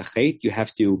lifrot et hachet, you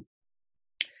have to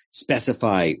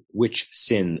specify which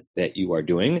sin that you are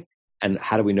doing. And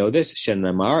how do we know this? Shen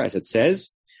Namar, as it says,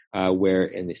 where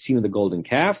in the scene of the golden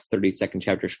calf, 32nd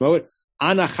chapter Shemot,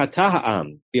 Ana chata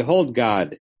ha'am, behold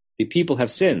God, the people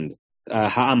have sinned.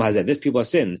 Ha'am hazeh, this people have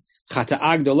sinned.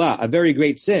 Chata'a gdola, a very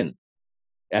great sin.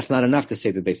 That's not enough to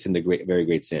say that they sinned a very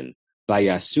great sin.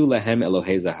 Vayasu lahem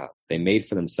Elohei zahav, they made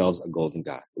for themselves a golden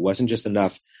god. It wasn't just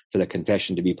enough for the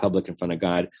confession to be public in front of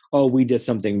God. Oh, we did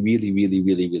something really, really,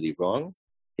 really, really wrong.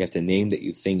 You have to name that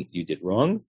you think you did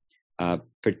wrong,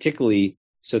 particularly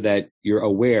so that you're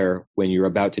aware when you're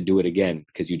about to do it again,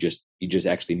 because you just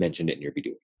actually mentioned it in your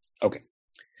vidui. Okay.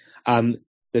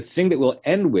 The thing that we'll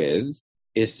end with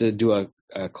is to do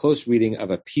a close reading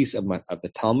of a piece of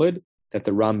the Talmud that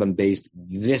the Rambam based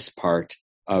this part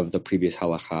of the previous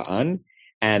halacha on.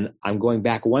 And I'm going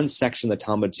back one section of the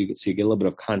Talmud so you get a little bit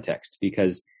of context,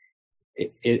 because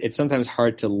it's sometimes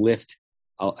hard to lift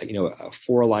a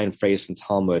 4-line phrase from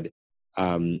Talmud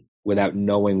without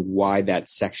knowing why that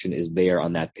section is there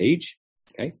on that page.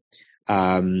 Okay,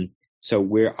 so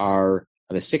we are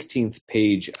on the 16th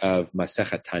page of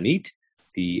Masechet Tanit,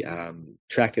 the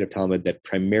tractate of Talmud that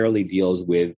primarily deals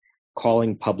with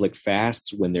calling public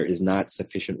fasts when there is not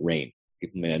sufficient rain.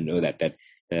 People may not know that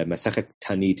Masechet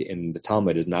Tanit in the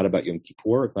Talmud is not about Yom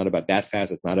Kippur. It's not about that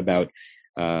fast. It's not about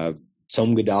Tzom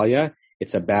Gedalia.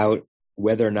 It's about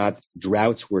whether or not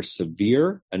droughts were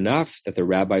severe enough that the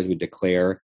rabbis would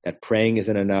declare that praying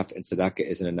isn't enough and tzedakah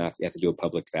isn't enough. You have to do a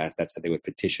public fast. That's how they would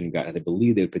petition God. How they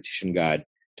believe they would petition God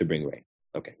to bring rain.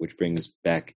 Okay, which brings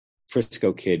back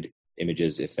Frisco Kid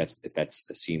images, if that's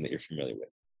a scene that you're familiar with.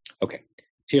 Okay,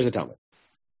 here's the Talmud.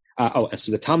 And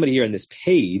so the Talmud here on this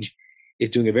page is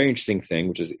doing a very interesting thing,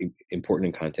 which is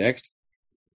important in context.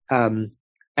 And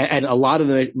a lot of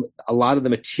the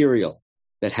material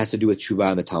that has to do with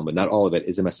Tshuva in the Talmud, not all of it,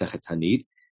 is in Masechet Tanit.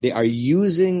 They are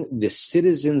using the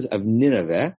citizens of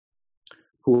Nineveh,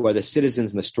 who are the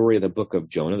citizens in the story of the book of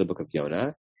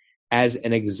Jonah, as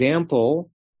an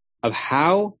example of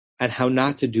how and how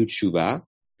not to do Tshuva,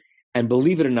 And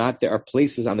believe it or not, there are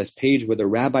places on this page where the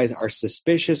rabbis are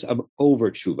suspicious of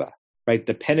over tshuva, right?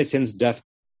 The penitence doth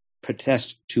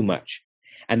protest too much.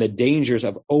 And the dangers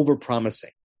of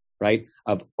over-promising, right?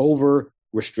 Of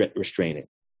over-restraining.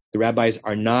 The rabbis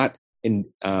are not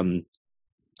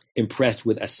impressed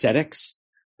with ascetics.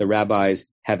 The rabbis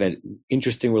have an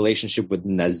interesting relationship with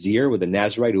Nazir, with the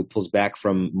Nazirite who pulls back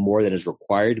from more than is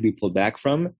required to be pulled back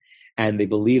from. And they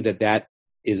believe that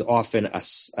is often a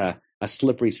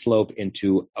slippery slope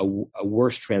into a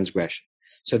worse transgression.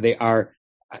 So they are,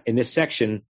 in this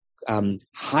section,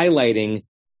 highlighting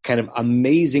kind of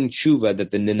amazing tshuva that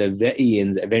the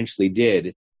Ninevians eventually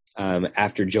did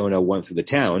after Jonah went through the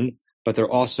town, but they're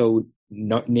also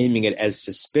naming it as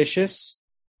suspicious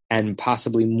and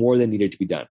possibly more than needed to be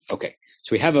done. Okay,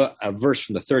 so we have a verse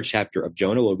from the 3rd chapter of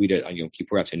Jonah. We'll read it on Yom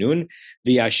Kippur afternoon.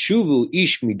 V'yashuvu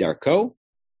ish midarko,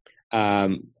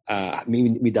 midarko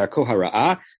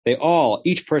hara'ah.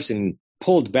 Each person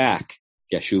pulled back,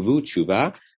 yashuvu,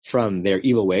 tshuva, from their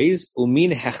evil ways,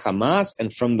 umin hechamas,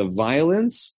 and from the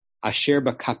violence, asher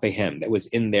bakapehem, that was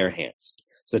in their hands.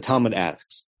 So the Talmud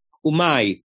asks,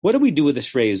 umay, what do we do with this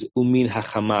phrase, umin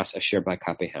hachamas asher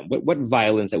bakapehem? What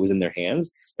violence that was in their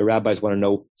hands? The rabbis want to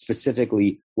know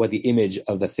specifically what the image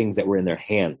of the things that were in their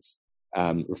hands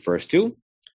refers to.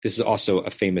 This is also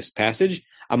a famous passage.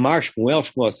 Amar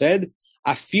Shmuel said,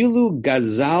 afilu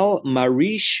gazal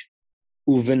marish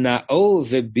uvena'o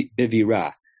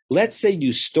bevira. Let's say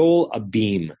you stole a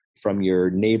beam from your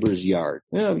neighbor's yard.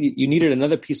 You needed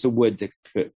another piece of wood to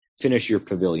finish your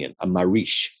pavilion, a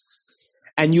marish.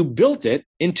 And you built it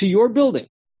into your building,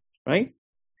 right?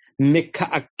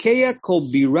 Mika'akeya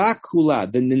kol bira kula.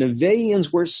 The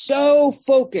Ninevians were so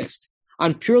focused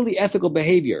on purely ethical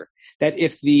behavior that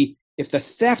if the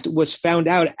theft was found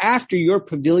out after your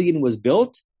pavilion was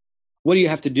built, what do you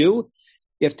have to do?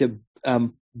 You have to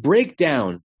break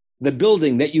down the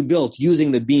building that you built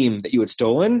using the beam that you had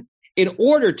stolen in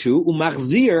order to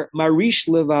umachzir marish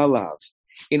levalav,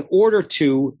 in order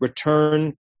to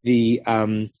return the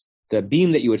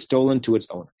beam that you had stolen to its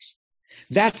owners.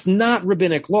 That's not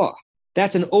rabbinic law.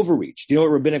 That's an overreach. Do you know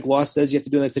what rabbinic law says you have to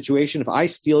do in that situation? If I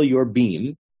steal your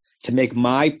beam to make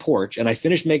my porch, and I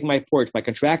finish making my porch, my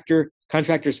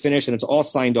contractor's finished and it's all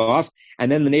signed off,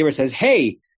 and then the neighbor says,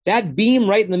 hey, that beam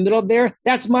right in the middle there,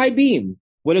 that's my beam.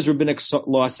 What does rabbinic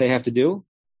law say I have to do?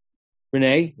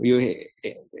 Renee, will you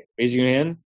raise your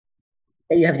hand?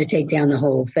 You have to take down the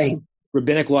whole thing.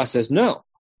 Rabbinic law says no.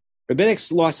 Rabbinic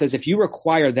law says if you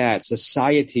require that,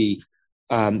 society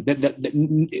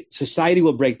society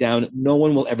will break down. No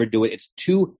one will ever do it. It's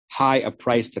too high a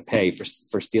price to pay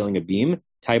for stealing a beam.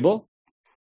 Tybal?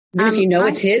 Even if you know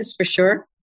it's his, for sure.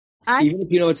 Even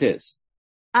if you know it's his.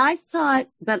 I thought,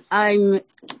 but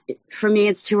for me,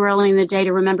 it's too early in the day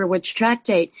to remember which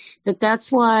tractate,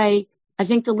 that's why I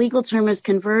think the legal term is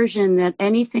conversion, that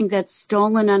anything that's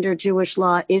stolen under Jewish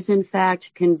law is in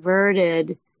fact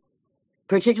converted,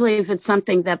 particularly if it's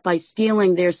something that by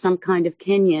stealing there's some kind of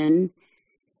kinyan,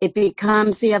 it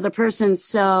becomes the other person,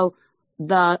 so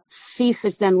the thief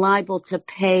is then liable to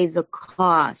pay the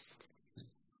cost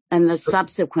and the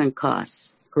subsequent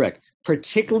costs. Correct.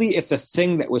 Particularly if the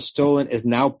thing that was stolen is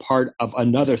now part of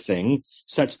another thing,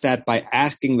 such that by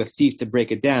asking the thief to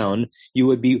break it down, you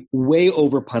would be way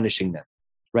over punishing them,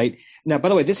 right? Now, by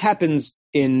the way, this happens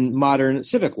in modern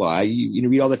civic law. You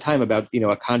read all the time about,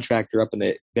 a contractor up in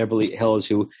the Beverly Hills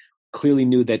who clearly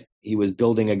knew that he was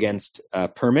building against a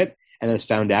permit and is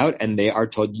found out, and they are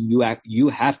told, you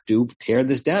have to tear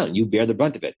this down. You bear the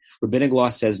brunt of it. Rabbinic law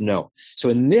says no. So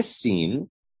in this scene,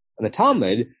 in the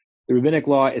Talmud, the rabbinic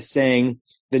law is saying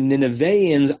the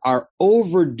Ninevians are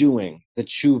overdoing the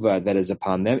tshuva that is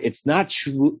upon them. It's not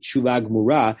tshuva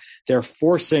gmura. They're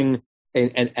forcing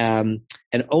an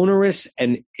onerous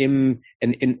and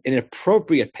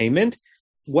inappropriate payment.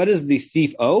 What does the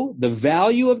thief owe? The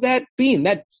value of that beam.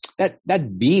 That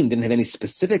beam didn't have any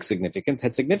specific significance. It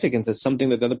had significance as something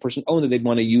that the other person owned that they'd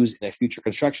want to use in a future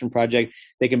construction project.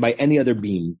 They can buy any other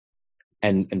beam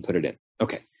and put it in.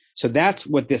 Okay. So that's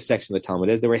what this section of the Talmud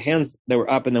is. There were hands that were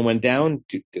up and then went down.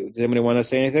 Does anybody want to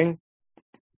say anything?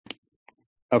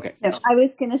 Okay. No, I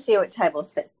was going to say what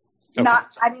Tybal said. Okay.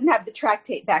 I didn't have the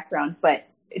tractate background, but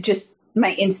just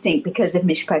my instinct because of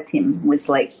Mishpatim was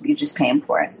like, you just pay him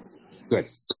for it. Good.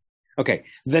 Okay.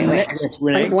 Then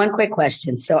one quick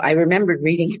question. So I remembered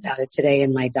reading about it today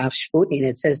in my Daf Shvuti, and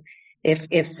it says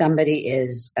if somebody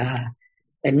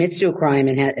admits to a crime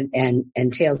and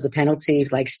entails a penalty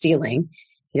like stealing,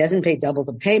 he doesn't pay double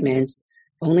the payment.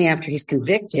 Only after he's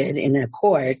convicted in a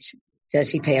court does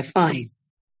he pay a fine.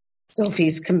 So if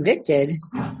he's convicted,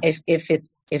 if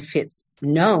it's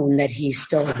known that he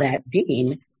stole that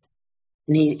beam,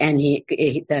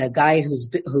 the guy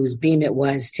whose beam it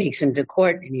was takes him to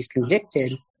court and he's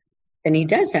convicted, then he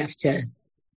does have to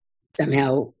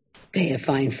somehow pay a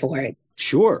fine for it.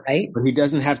 Sure, right? But he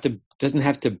doesn't have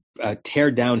to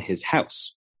tear down his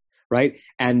house, right?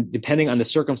 And depending on the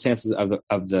circumstances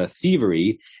of the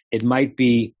thievery, it might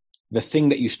be the thing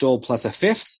that you stole plus a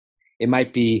fifth. It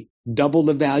might be double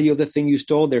the value of the thing you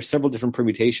stole. There are several different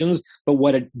permutations, but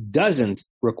what it doesn't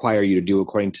require you to do,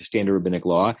 according to standard rabbinic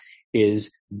law,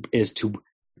 is to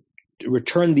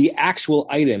return the actual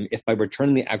item. If by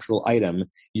returning the actual item,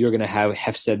 you're going to have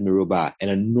hefsed merubah, an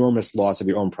enormous loss of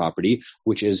your own property,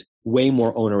 which is way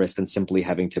more onerous than simply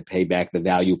having to pay back the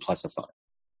value plus a fine.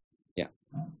 Yeah.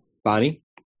 Bonnie?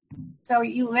 So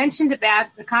you mentioned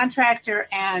about the contractor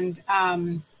and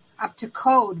up to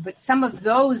code, but some of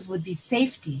those would be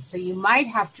safety. So you might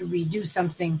have to redo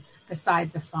something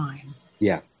besides a fine.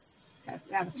 Yeah.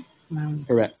 That was my own.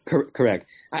 Correct.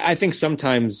 I think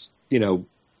sometimes,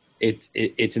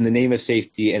 it's in the name of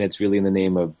safety, and it's really in the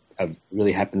name of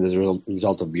really happens as a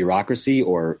result of bureaucracy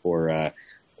or a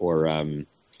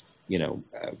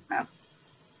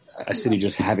city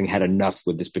just having had enough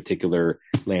with this particular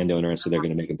landowner, and so they're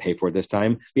going to make him pay for it this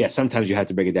time. But yeah, sometimes you have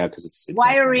to break it down because it's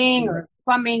wiring or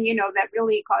plumbing, that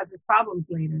really causes problems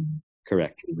later.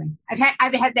 Correct. Anyway,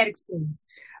 I've had that experience.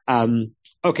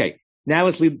 Okay, now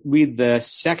let's read the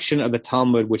section of the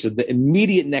Talmud, which is the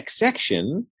immediate next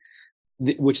section,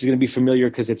 which is going to be familiar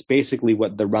because it's basically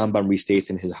what the Rambam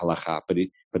restates in his halacha,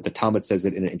 but the Talmud says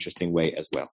it in an interesting way as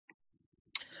well.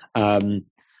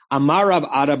 Amar Rav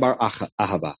Ada bar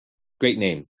Ahava, great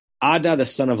name. Ada, the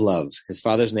son of Love. His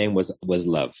father's name was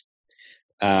Love.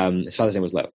 His father's name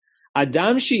was Love.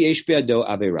 Adam sheyesh be'ado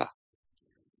avera,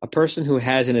 a person who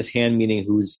has in his hand, meaning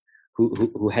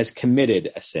who has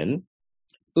committed a sin,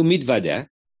 umitvadeh,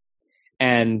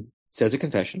 and says a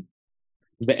confession,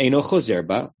 ve'eno chozer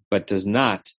ba, but does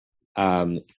not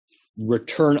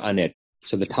return on it.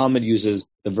 So the Talmud uses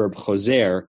the verb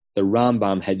chozer. The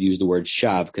Rambam had used the word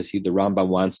shav because the Rambam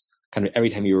wants kind of every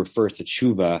time he refers to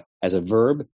tshuva as a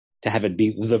verb to have it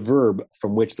be the verb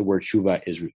from which the word tshuva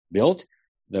is built.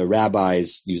 The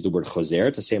rabbis use the word chozer.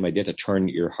 It's the same idea, to turn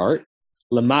your heart.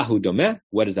 Lamahu domeh,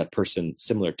 what is that person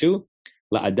similar to?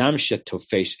 La adam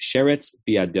shetofesh sheretz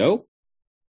biado.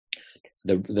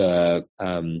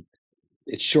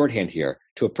 It's shorthand here,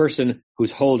 to a person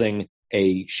who's holding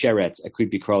a sheretz, a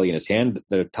creepy crawly in his hand.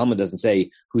 The Talmud doesn't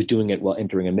say who's doing it while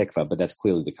entering a mikvah, but that's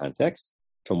clearly the context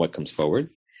from what comes forward.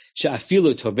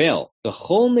 Sha'afilu tovel, the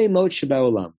chol meimot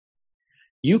sheba'olam.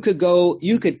 You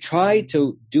could try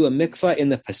to do a mikvah in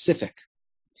the Pacific.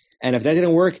 And if that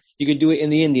didn't work, you could do it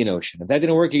in the Indian Ocean. If that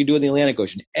didn't work, you could do it in the Atlantic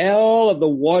Ocean. All of the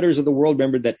waters of the world,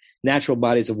 remember that natural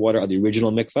bodies of water are the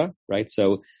original mikvah, right?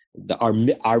 So our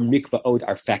mikvahot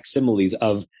are facsimiles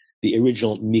of the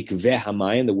original mikveh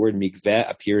hamayim. The word mikveh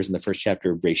appears in the first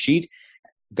chapter of Breshit.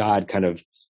 God kind of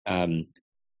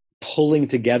pulling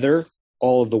together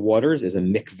all of the waters is a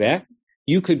mikveh.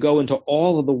 You could go into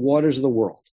all of the waters of the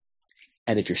world.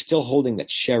 And if you're still holding that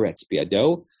sheretz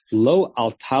biado, lo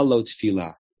alta lo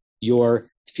tefillah. Your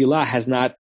tefillah has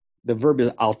not, the verb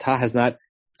is alta, has not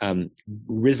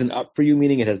risen up for you,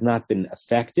 meaning it has not been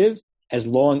effective, as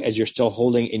long as you're still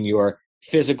holding in your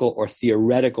physical or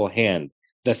theoretical hand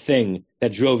the thing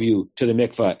that drove you to the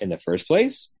mikvah in the first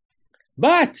place.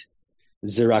 But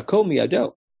zirako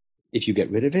miado, if you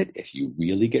get rid of it, if you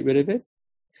really get rid of it,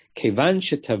 kevan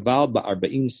shetaval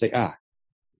ba'arba'im se'ah,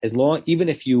 even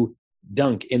if you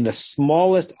dunk in the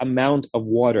smallest amount of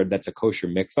water that's a kosher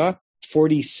mikvah,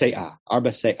 40 se'ah.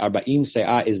 Arba'im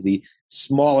se'ah is the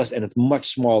smallest, and it's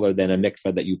much smaller than a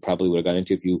mikvah that you probably would have gone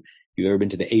into if you've ever been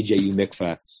to the AJU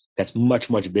mikvah. That's much,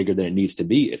 much bigger than it needs to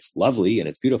be. It's lovely and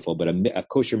it's beautiful, but a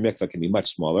kosher mikvah can be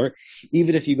much smaller.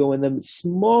 Even if you go in the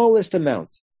smallest amount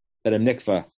that a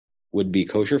mikvah would be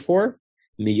kosher for,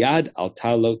 miyad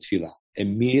alta lo tefillah.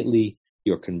 Immediately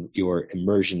your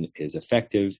immersion is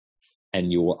effective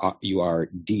and you are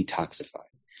detoxified.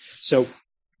 So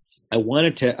I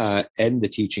wanted to end the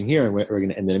teaching here, and we're going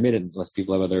to end in a minute unless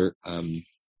people have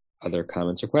other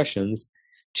comments or questions,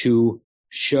 to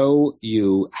show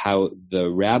you how the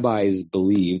rabbis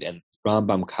believed and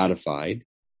Rambam codified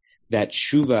that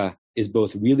tshuva is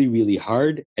both really, really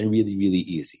hard and really, really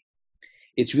easy.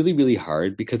 It's really, really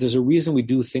hard because there's a reason we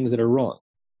do things that are wrong.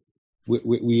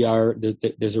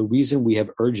 There's a reason we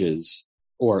have urges,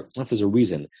 or not there's a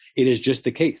reason, it is just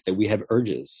the case that we have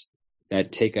urges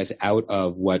that take us out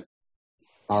of what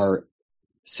our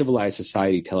civilized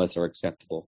society tell us are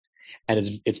acceptable.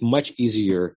 And it's much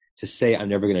easier to say I'm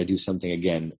never going to do something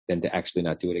again than to actually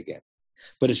not do it again.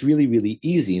 But it's really, really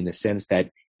easy in the sense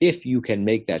that if you can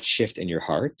make that shift in your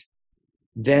heart,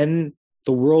 then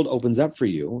the world opens up for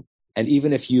you. And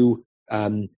even if you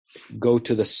go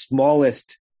to the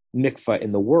smallest mikvah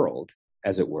in the world,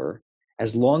 as it were,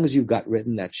 as long as you've gotten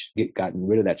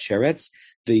rid of that sheretz,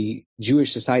 the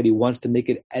Jewish society wants to make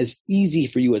it as easy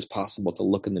for you as possible to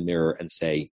look in the mirror and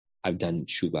say, I've done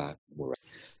tshuva.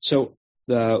 So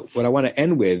what I want to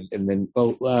end with, and then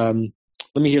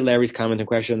let me hear Larry's comment and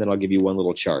question, and then I'll give you one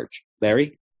little charge.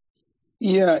 Larry?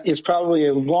 Yeah, it's probably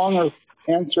a longer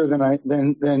answer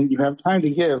than you have time to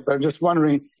give, but I'm just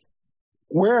wondering,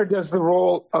 where does the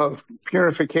role of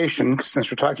purification,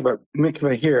 since we're talking about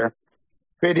mikveh here,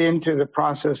 fit into the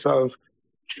process of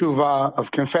tshuva,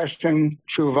 of confession,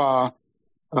 tshuva,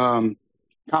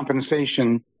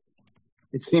 compensation?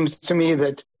 It seems to me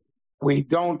that we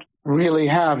don't really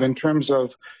have, in terms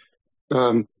of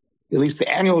at least the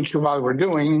annual tshuva we're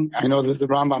doing, I know that the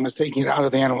Rambam is taking it out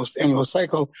of the annual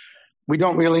cycle, we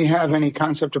don't really have any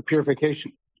concept of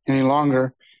purification any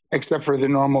longer, except for the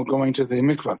normal going to the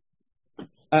mikveh.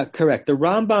 Correct. The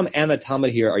Rambam and the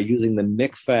Talmud here are using the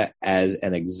mikveh as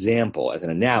an example, as an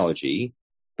analogy,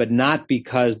 but not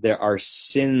because there are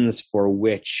sins for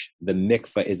which the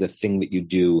mikveh is the thing that you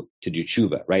do to do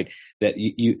tshuva, right? That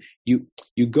you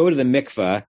go to the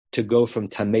mikveh to go from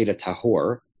tameh to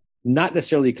tahor, not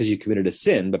necessarily because you committed a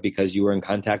sin, but because you were in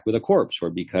contact with a corpse, or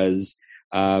because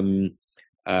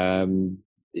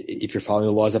if you're following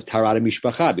the laws of tarat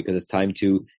mishpacha, because it's time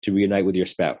to reunite with your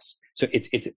spouse. So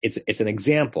it's an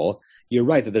example. You're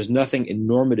right that there's nothing in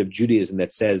normative Judaism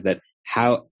that says that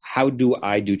how do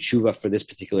I do tshuva for this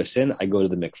particular sin? I go to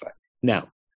the mikveh. Now,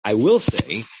 I will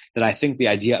say that I think the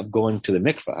idea of going to the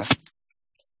mikveh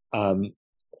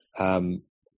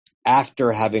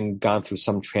after having gone through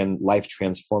some life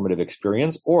transformative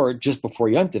experience, or just before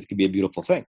Yom Tov, could be a beautiful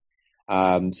thing.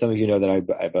 Some of you know that I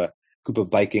have a group of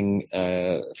biking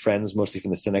friends, mostly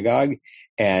from the synagogue,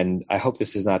 and I hope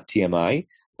this is not TMI,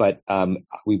 but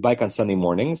we bike on Sunday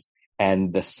mornings,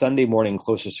 and the Sunday morning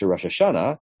closest to Rosh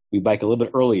Hashanah, we bike a little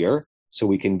bit earlier so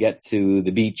we can get to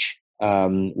the beach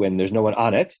when there's no one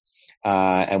on it,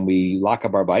 and we lock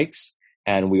up our bikes,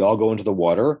 and we all go into the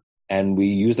water, and we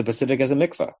use the Pacific as a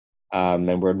mikveh.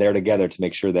 And we're there together to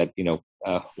make sure that,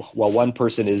 while one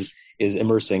person is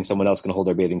immersing, someone else can hold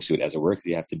their bathing suit, as it were.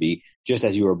 You have to be just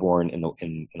as you were born in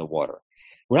the water.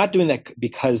 We're not doing that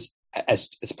because as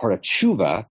part of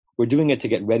tshuva, we're doing it to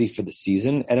get ready for the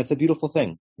season, and it's a beautiful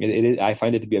thing. I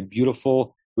find it to be a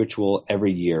beautiful ritual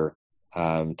every year,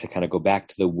 to kind of go back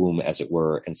to the womb, as it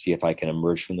were, and see if I can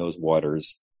emerge from those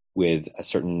waters with a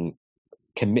certain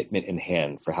commitment in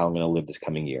hand for how I'm going to live this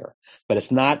coming year. But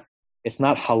it's not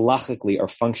halachically or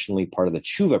functionally part of the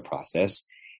tshuva process.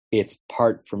 It's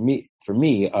part for me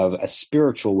of a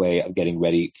spiritual way of getting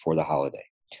ready for the holiday.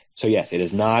 So yes, it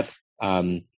is not.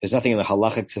 There's nothing in the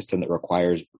halachic system that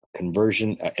requires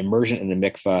immersion in the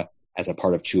mikveh as a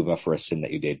part of tshuva for a sin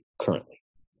that you did currently.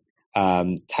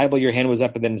 Tybal, your hand was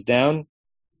up and then it's down.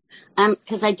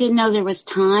 Because I didn't know there was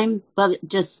time, but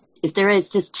just if there is,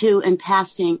 just two in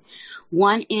passing.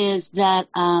 One is that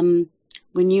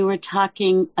when you were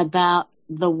talking about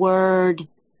the word,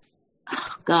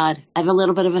 oh God, I have a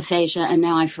little bit of aphasia and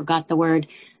now I forgot the word.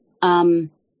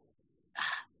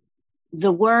 The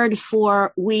word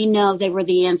for, we know they were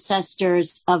the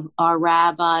ancestors of our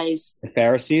rabbis. The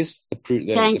Pharisees?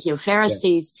 Thank you,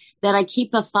 Pharisees. Yeah. That I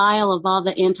keep a file of all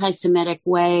the anti-Semitic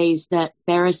ways that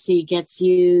Pharisee gets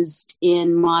used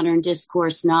in modern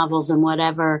discourse novels and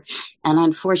whatever. And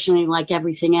unfortunately, like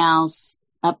everything else,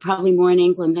 probably more in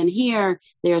England than here,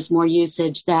 there's more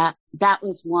usage. That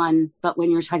was one. But when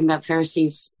you were talking about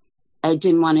Pharisees, I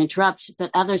didn't want to interrupt.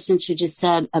 But other, since you just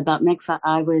said about mikvah,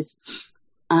 I was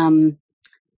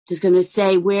just going to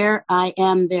say where I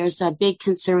am, there's a big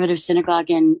conservative synagogue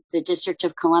in the District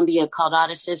of Columbia called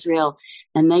Adas Israel,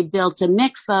 and they built a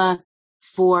mikvah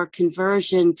for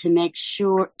conversion to make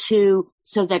sure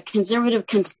so that conservative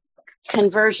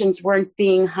conversions weren't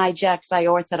being hijacked by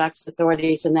Orthodox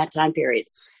authorities in that time period.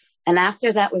 And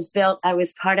after that was built, I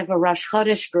was part of a Rosh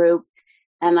Chodesh group,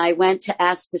 and I went to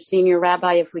ask the senior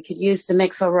rabbi if we could use the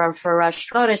mikvah for Rosh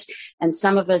Chodesh, and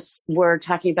some of us were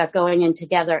talking about going in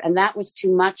together, and that was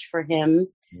too much for him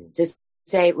to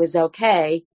say it was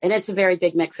okay. And it's a very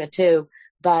big mikvah too,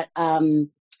 but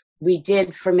we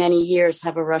did for many years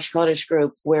have a Rosh Chodesh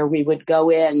group where we would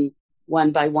go in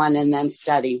one by one and then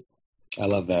study. I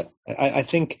love that. I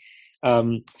think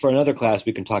for another class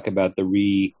we can talk about the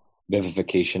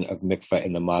revivification of mikvah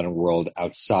in the modern world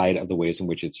outside of the ways in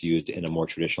which it's used in a more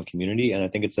traditional community, and I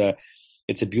think it's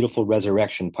a beautiful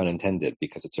resurrection, pun intended,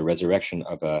 because it's a resurrection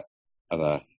of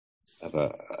an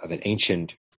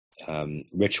ancient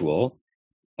ritual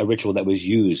a ritual that was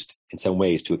used in some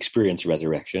ways to experience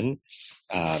resurrection.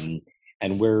 And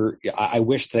I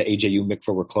wish the AJU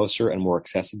mikvah were closer and more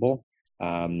accessible.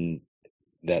 The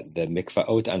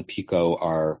mikvaot on Pico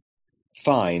are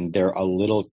fine. They're a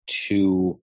little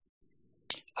too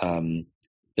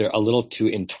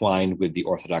entwined with the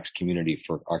Orthodox community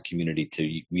for our community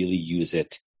to really use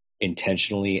it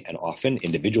intentionally and often.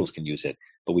 Individuals can use it,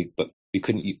 but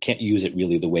you can't use it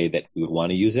really the way that we would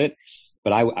want to use it.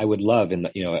 But I would love,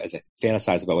 as I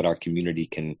fantasize about what our community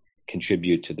can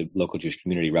contribute to the local Jewish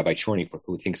community, Rabbi Chorny,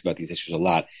 who thinks about these issues a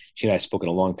lot, she and I have spoken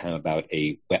a long time about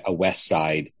a West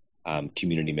Side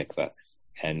community mikveh.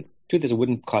 And the truth is, it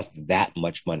wouldn't cost that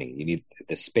much money.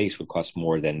 The space would cost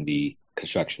more than the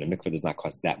construction. A mikveh does not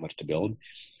cost that much to build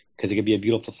because it could be a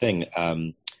beautiful thing.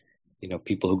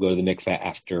 People who go to the mikveh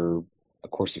after a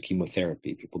course of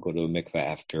chemotherapy, people go to a mikveh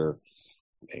after,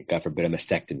 God forbid, a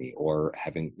mastectomy, or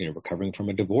recovering from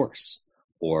a divorce,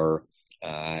 or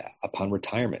upon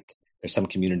retirement. There's some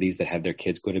communities that have their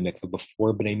kids go to mikveh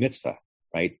before B'nai Mitzvah,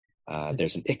 right?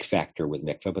 There's an ick factor with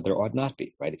mikveh, but there ought not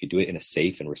be, right? If you do it in a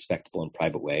safe and respectable and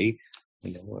private way,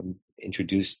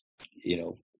 introduce,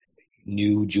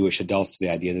 new Jewish adults to the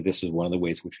idea that this is one of the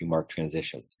ways in which we mark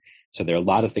transitions. So there are a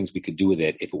lot of things we could do with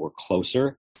it if it were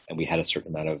closer and we had a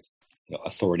certain amount of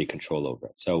authority control over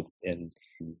it. So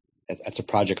that's a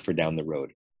project for down the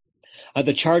road.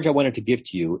 The charge I wanted to give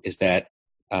to you is that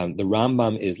the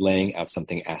Rambam is laying out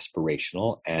something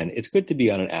aspirational, and it's good to be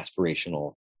on an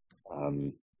aspirational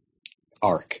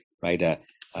arc, right?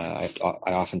 I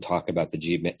often talk about the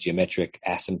geometric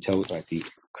asymptote, right? The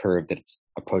curve that's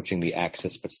approaching the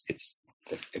axis, but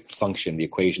the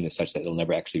equation is such that it'll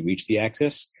never actually reach the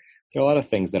axis. There are a lot of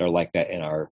things that are like that in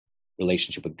our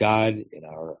relationship with God, in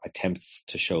our attempts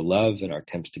to show love, in our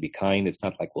attempts to be kind. It's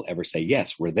not like we'll ever say,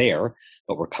 yes, we're there,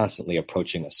 but we're constantly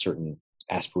approaching a certain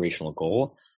aspirational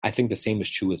goal. I think the same is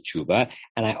true with tshuva.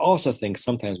 And I also think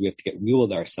sometimes we have to get real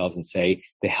with ourselves and say,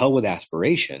 the hell with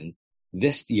aspiration.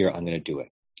 This year, I'm going to do it.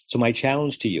 So my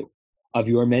challenge to you, of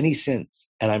your many sins,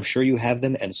 and I'm sure you have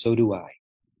them, and so do I,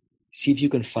 see if you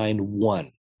can find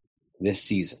one this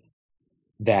season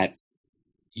that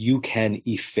you can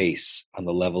efface on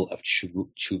the level of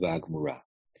tshuva gmura.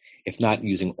 If not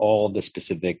using all the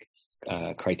specific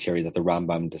criteria that the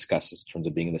Rambam discusses in terms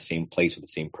of being in the same place with the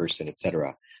same person,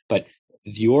 etc. But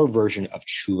your version of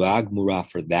tshuva gmura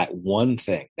for that one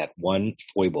thing, that one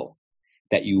foible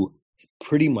that you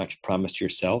pretty much promised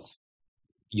yourself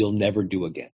you'll never do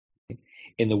again.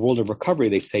 In the world of recovery,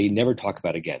 they say never talk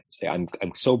about again. Say, I'm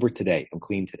sober today. I'm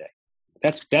clean today.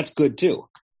 That's good too.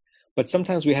 But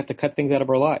sometimes we have to cut things out of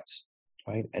our lives,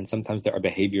 right? And sometimes there are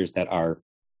behaviors that are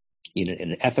in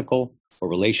an ethical or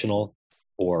relational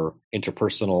or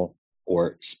interpersonal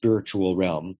or spiritual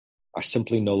realm are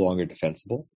simply no longer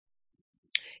defensible.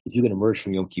 If you can emerge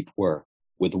from Yom Kippur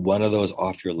with one of those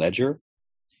off your ledger,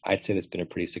 I'd say it's been a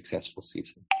pretty successful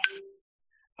season.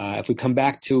 If we come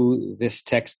back to this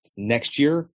text next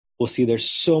year, we'll see there's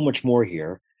so much more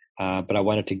here, but I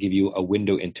wanted to give you a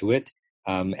window into it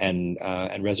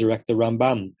and resurrect the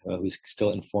Rambam, who's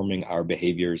still informing our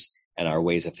behaviors and our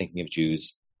ways of thinking of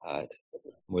Jews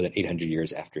more than 800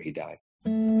 years after he died.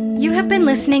 You have been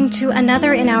listening to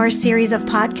another in our series of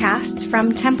podcasts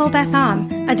from Temple Beth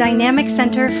Am, a dynamic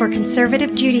center for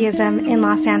conservative Judaism in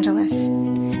Los Angeles.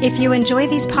 If you enjoy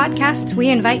these podcasts, we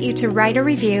invite you to write a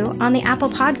review on the Apple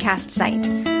Podcast site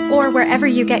or wherever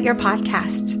you get your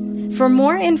podcasts. For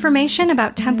more information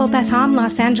about Temple Beth Am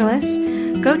Los Angeles,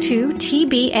 go to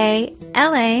tbala.org.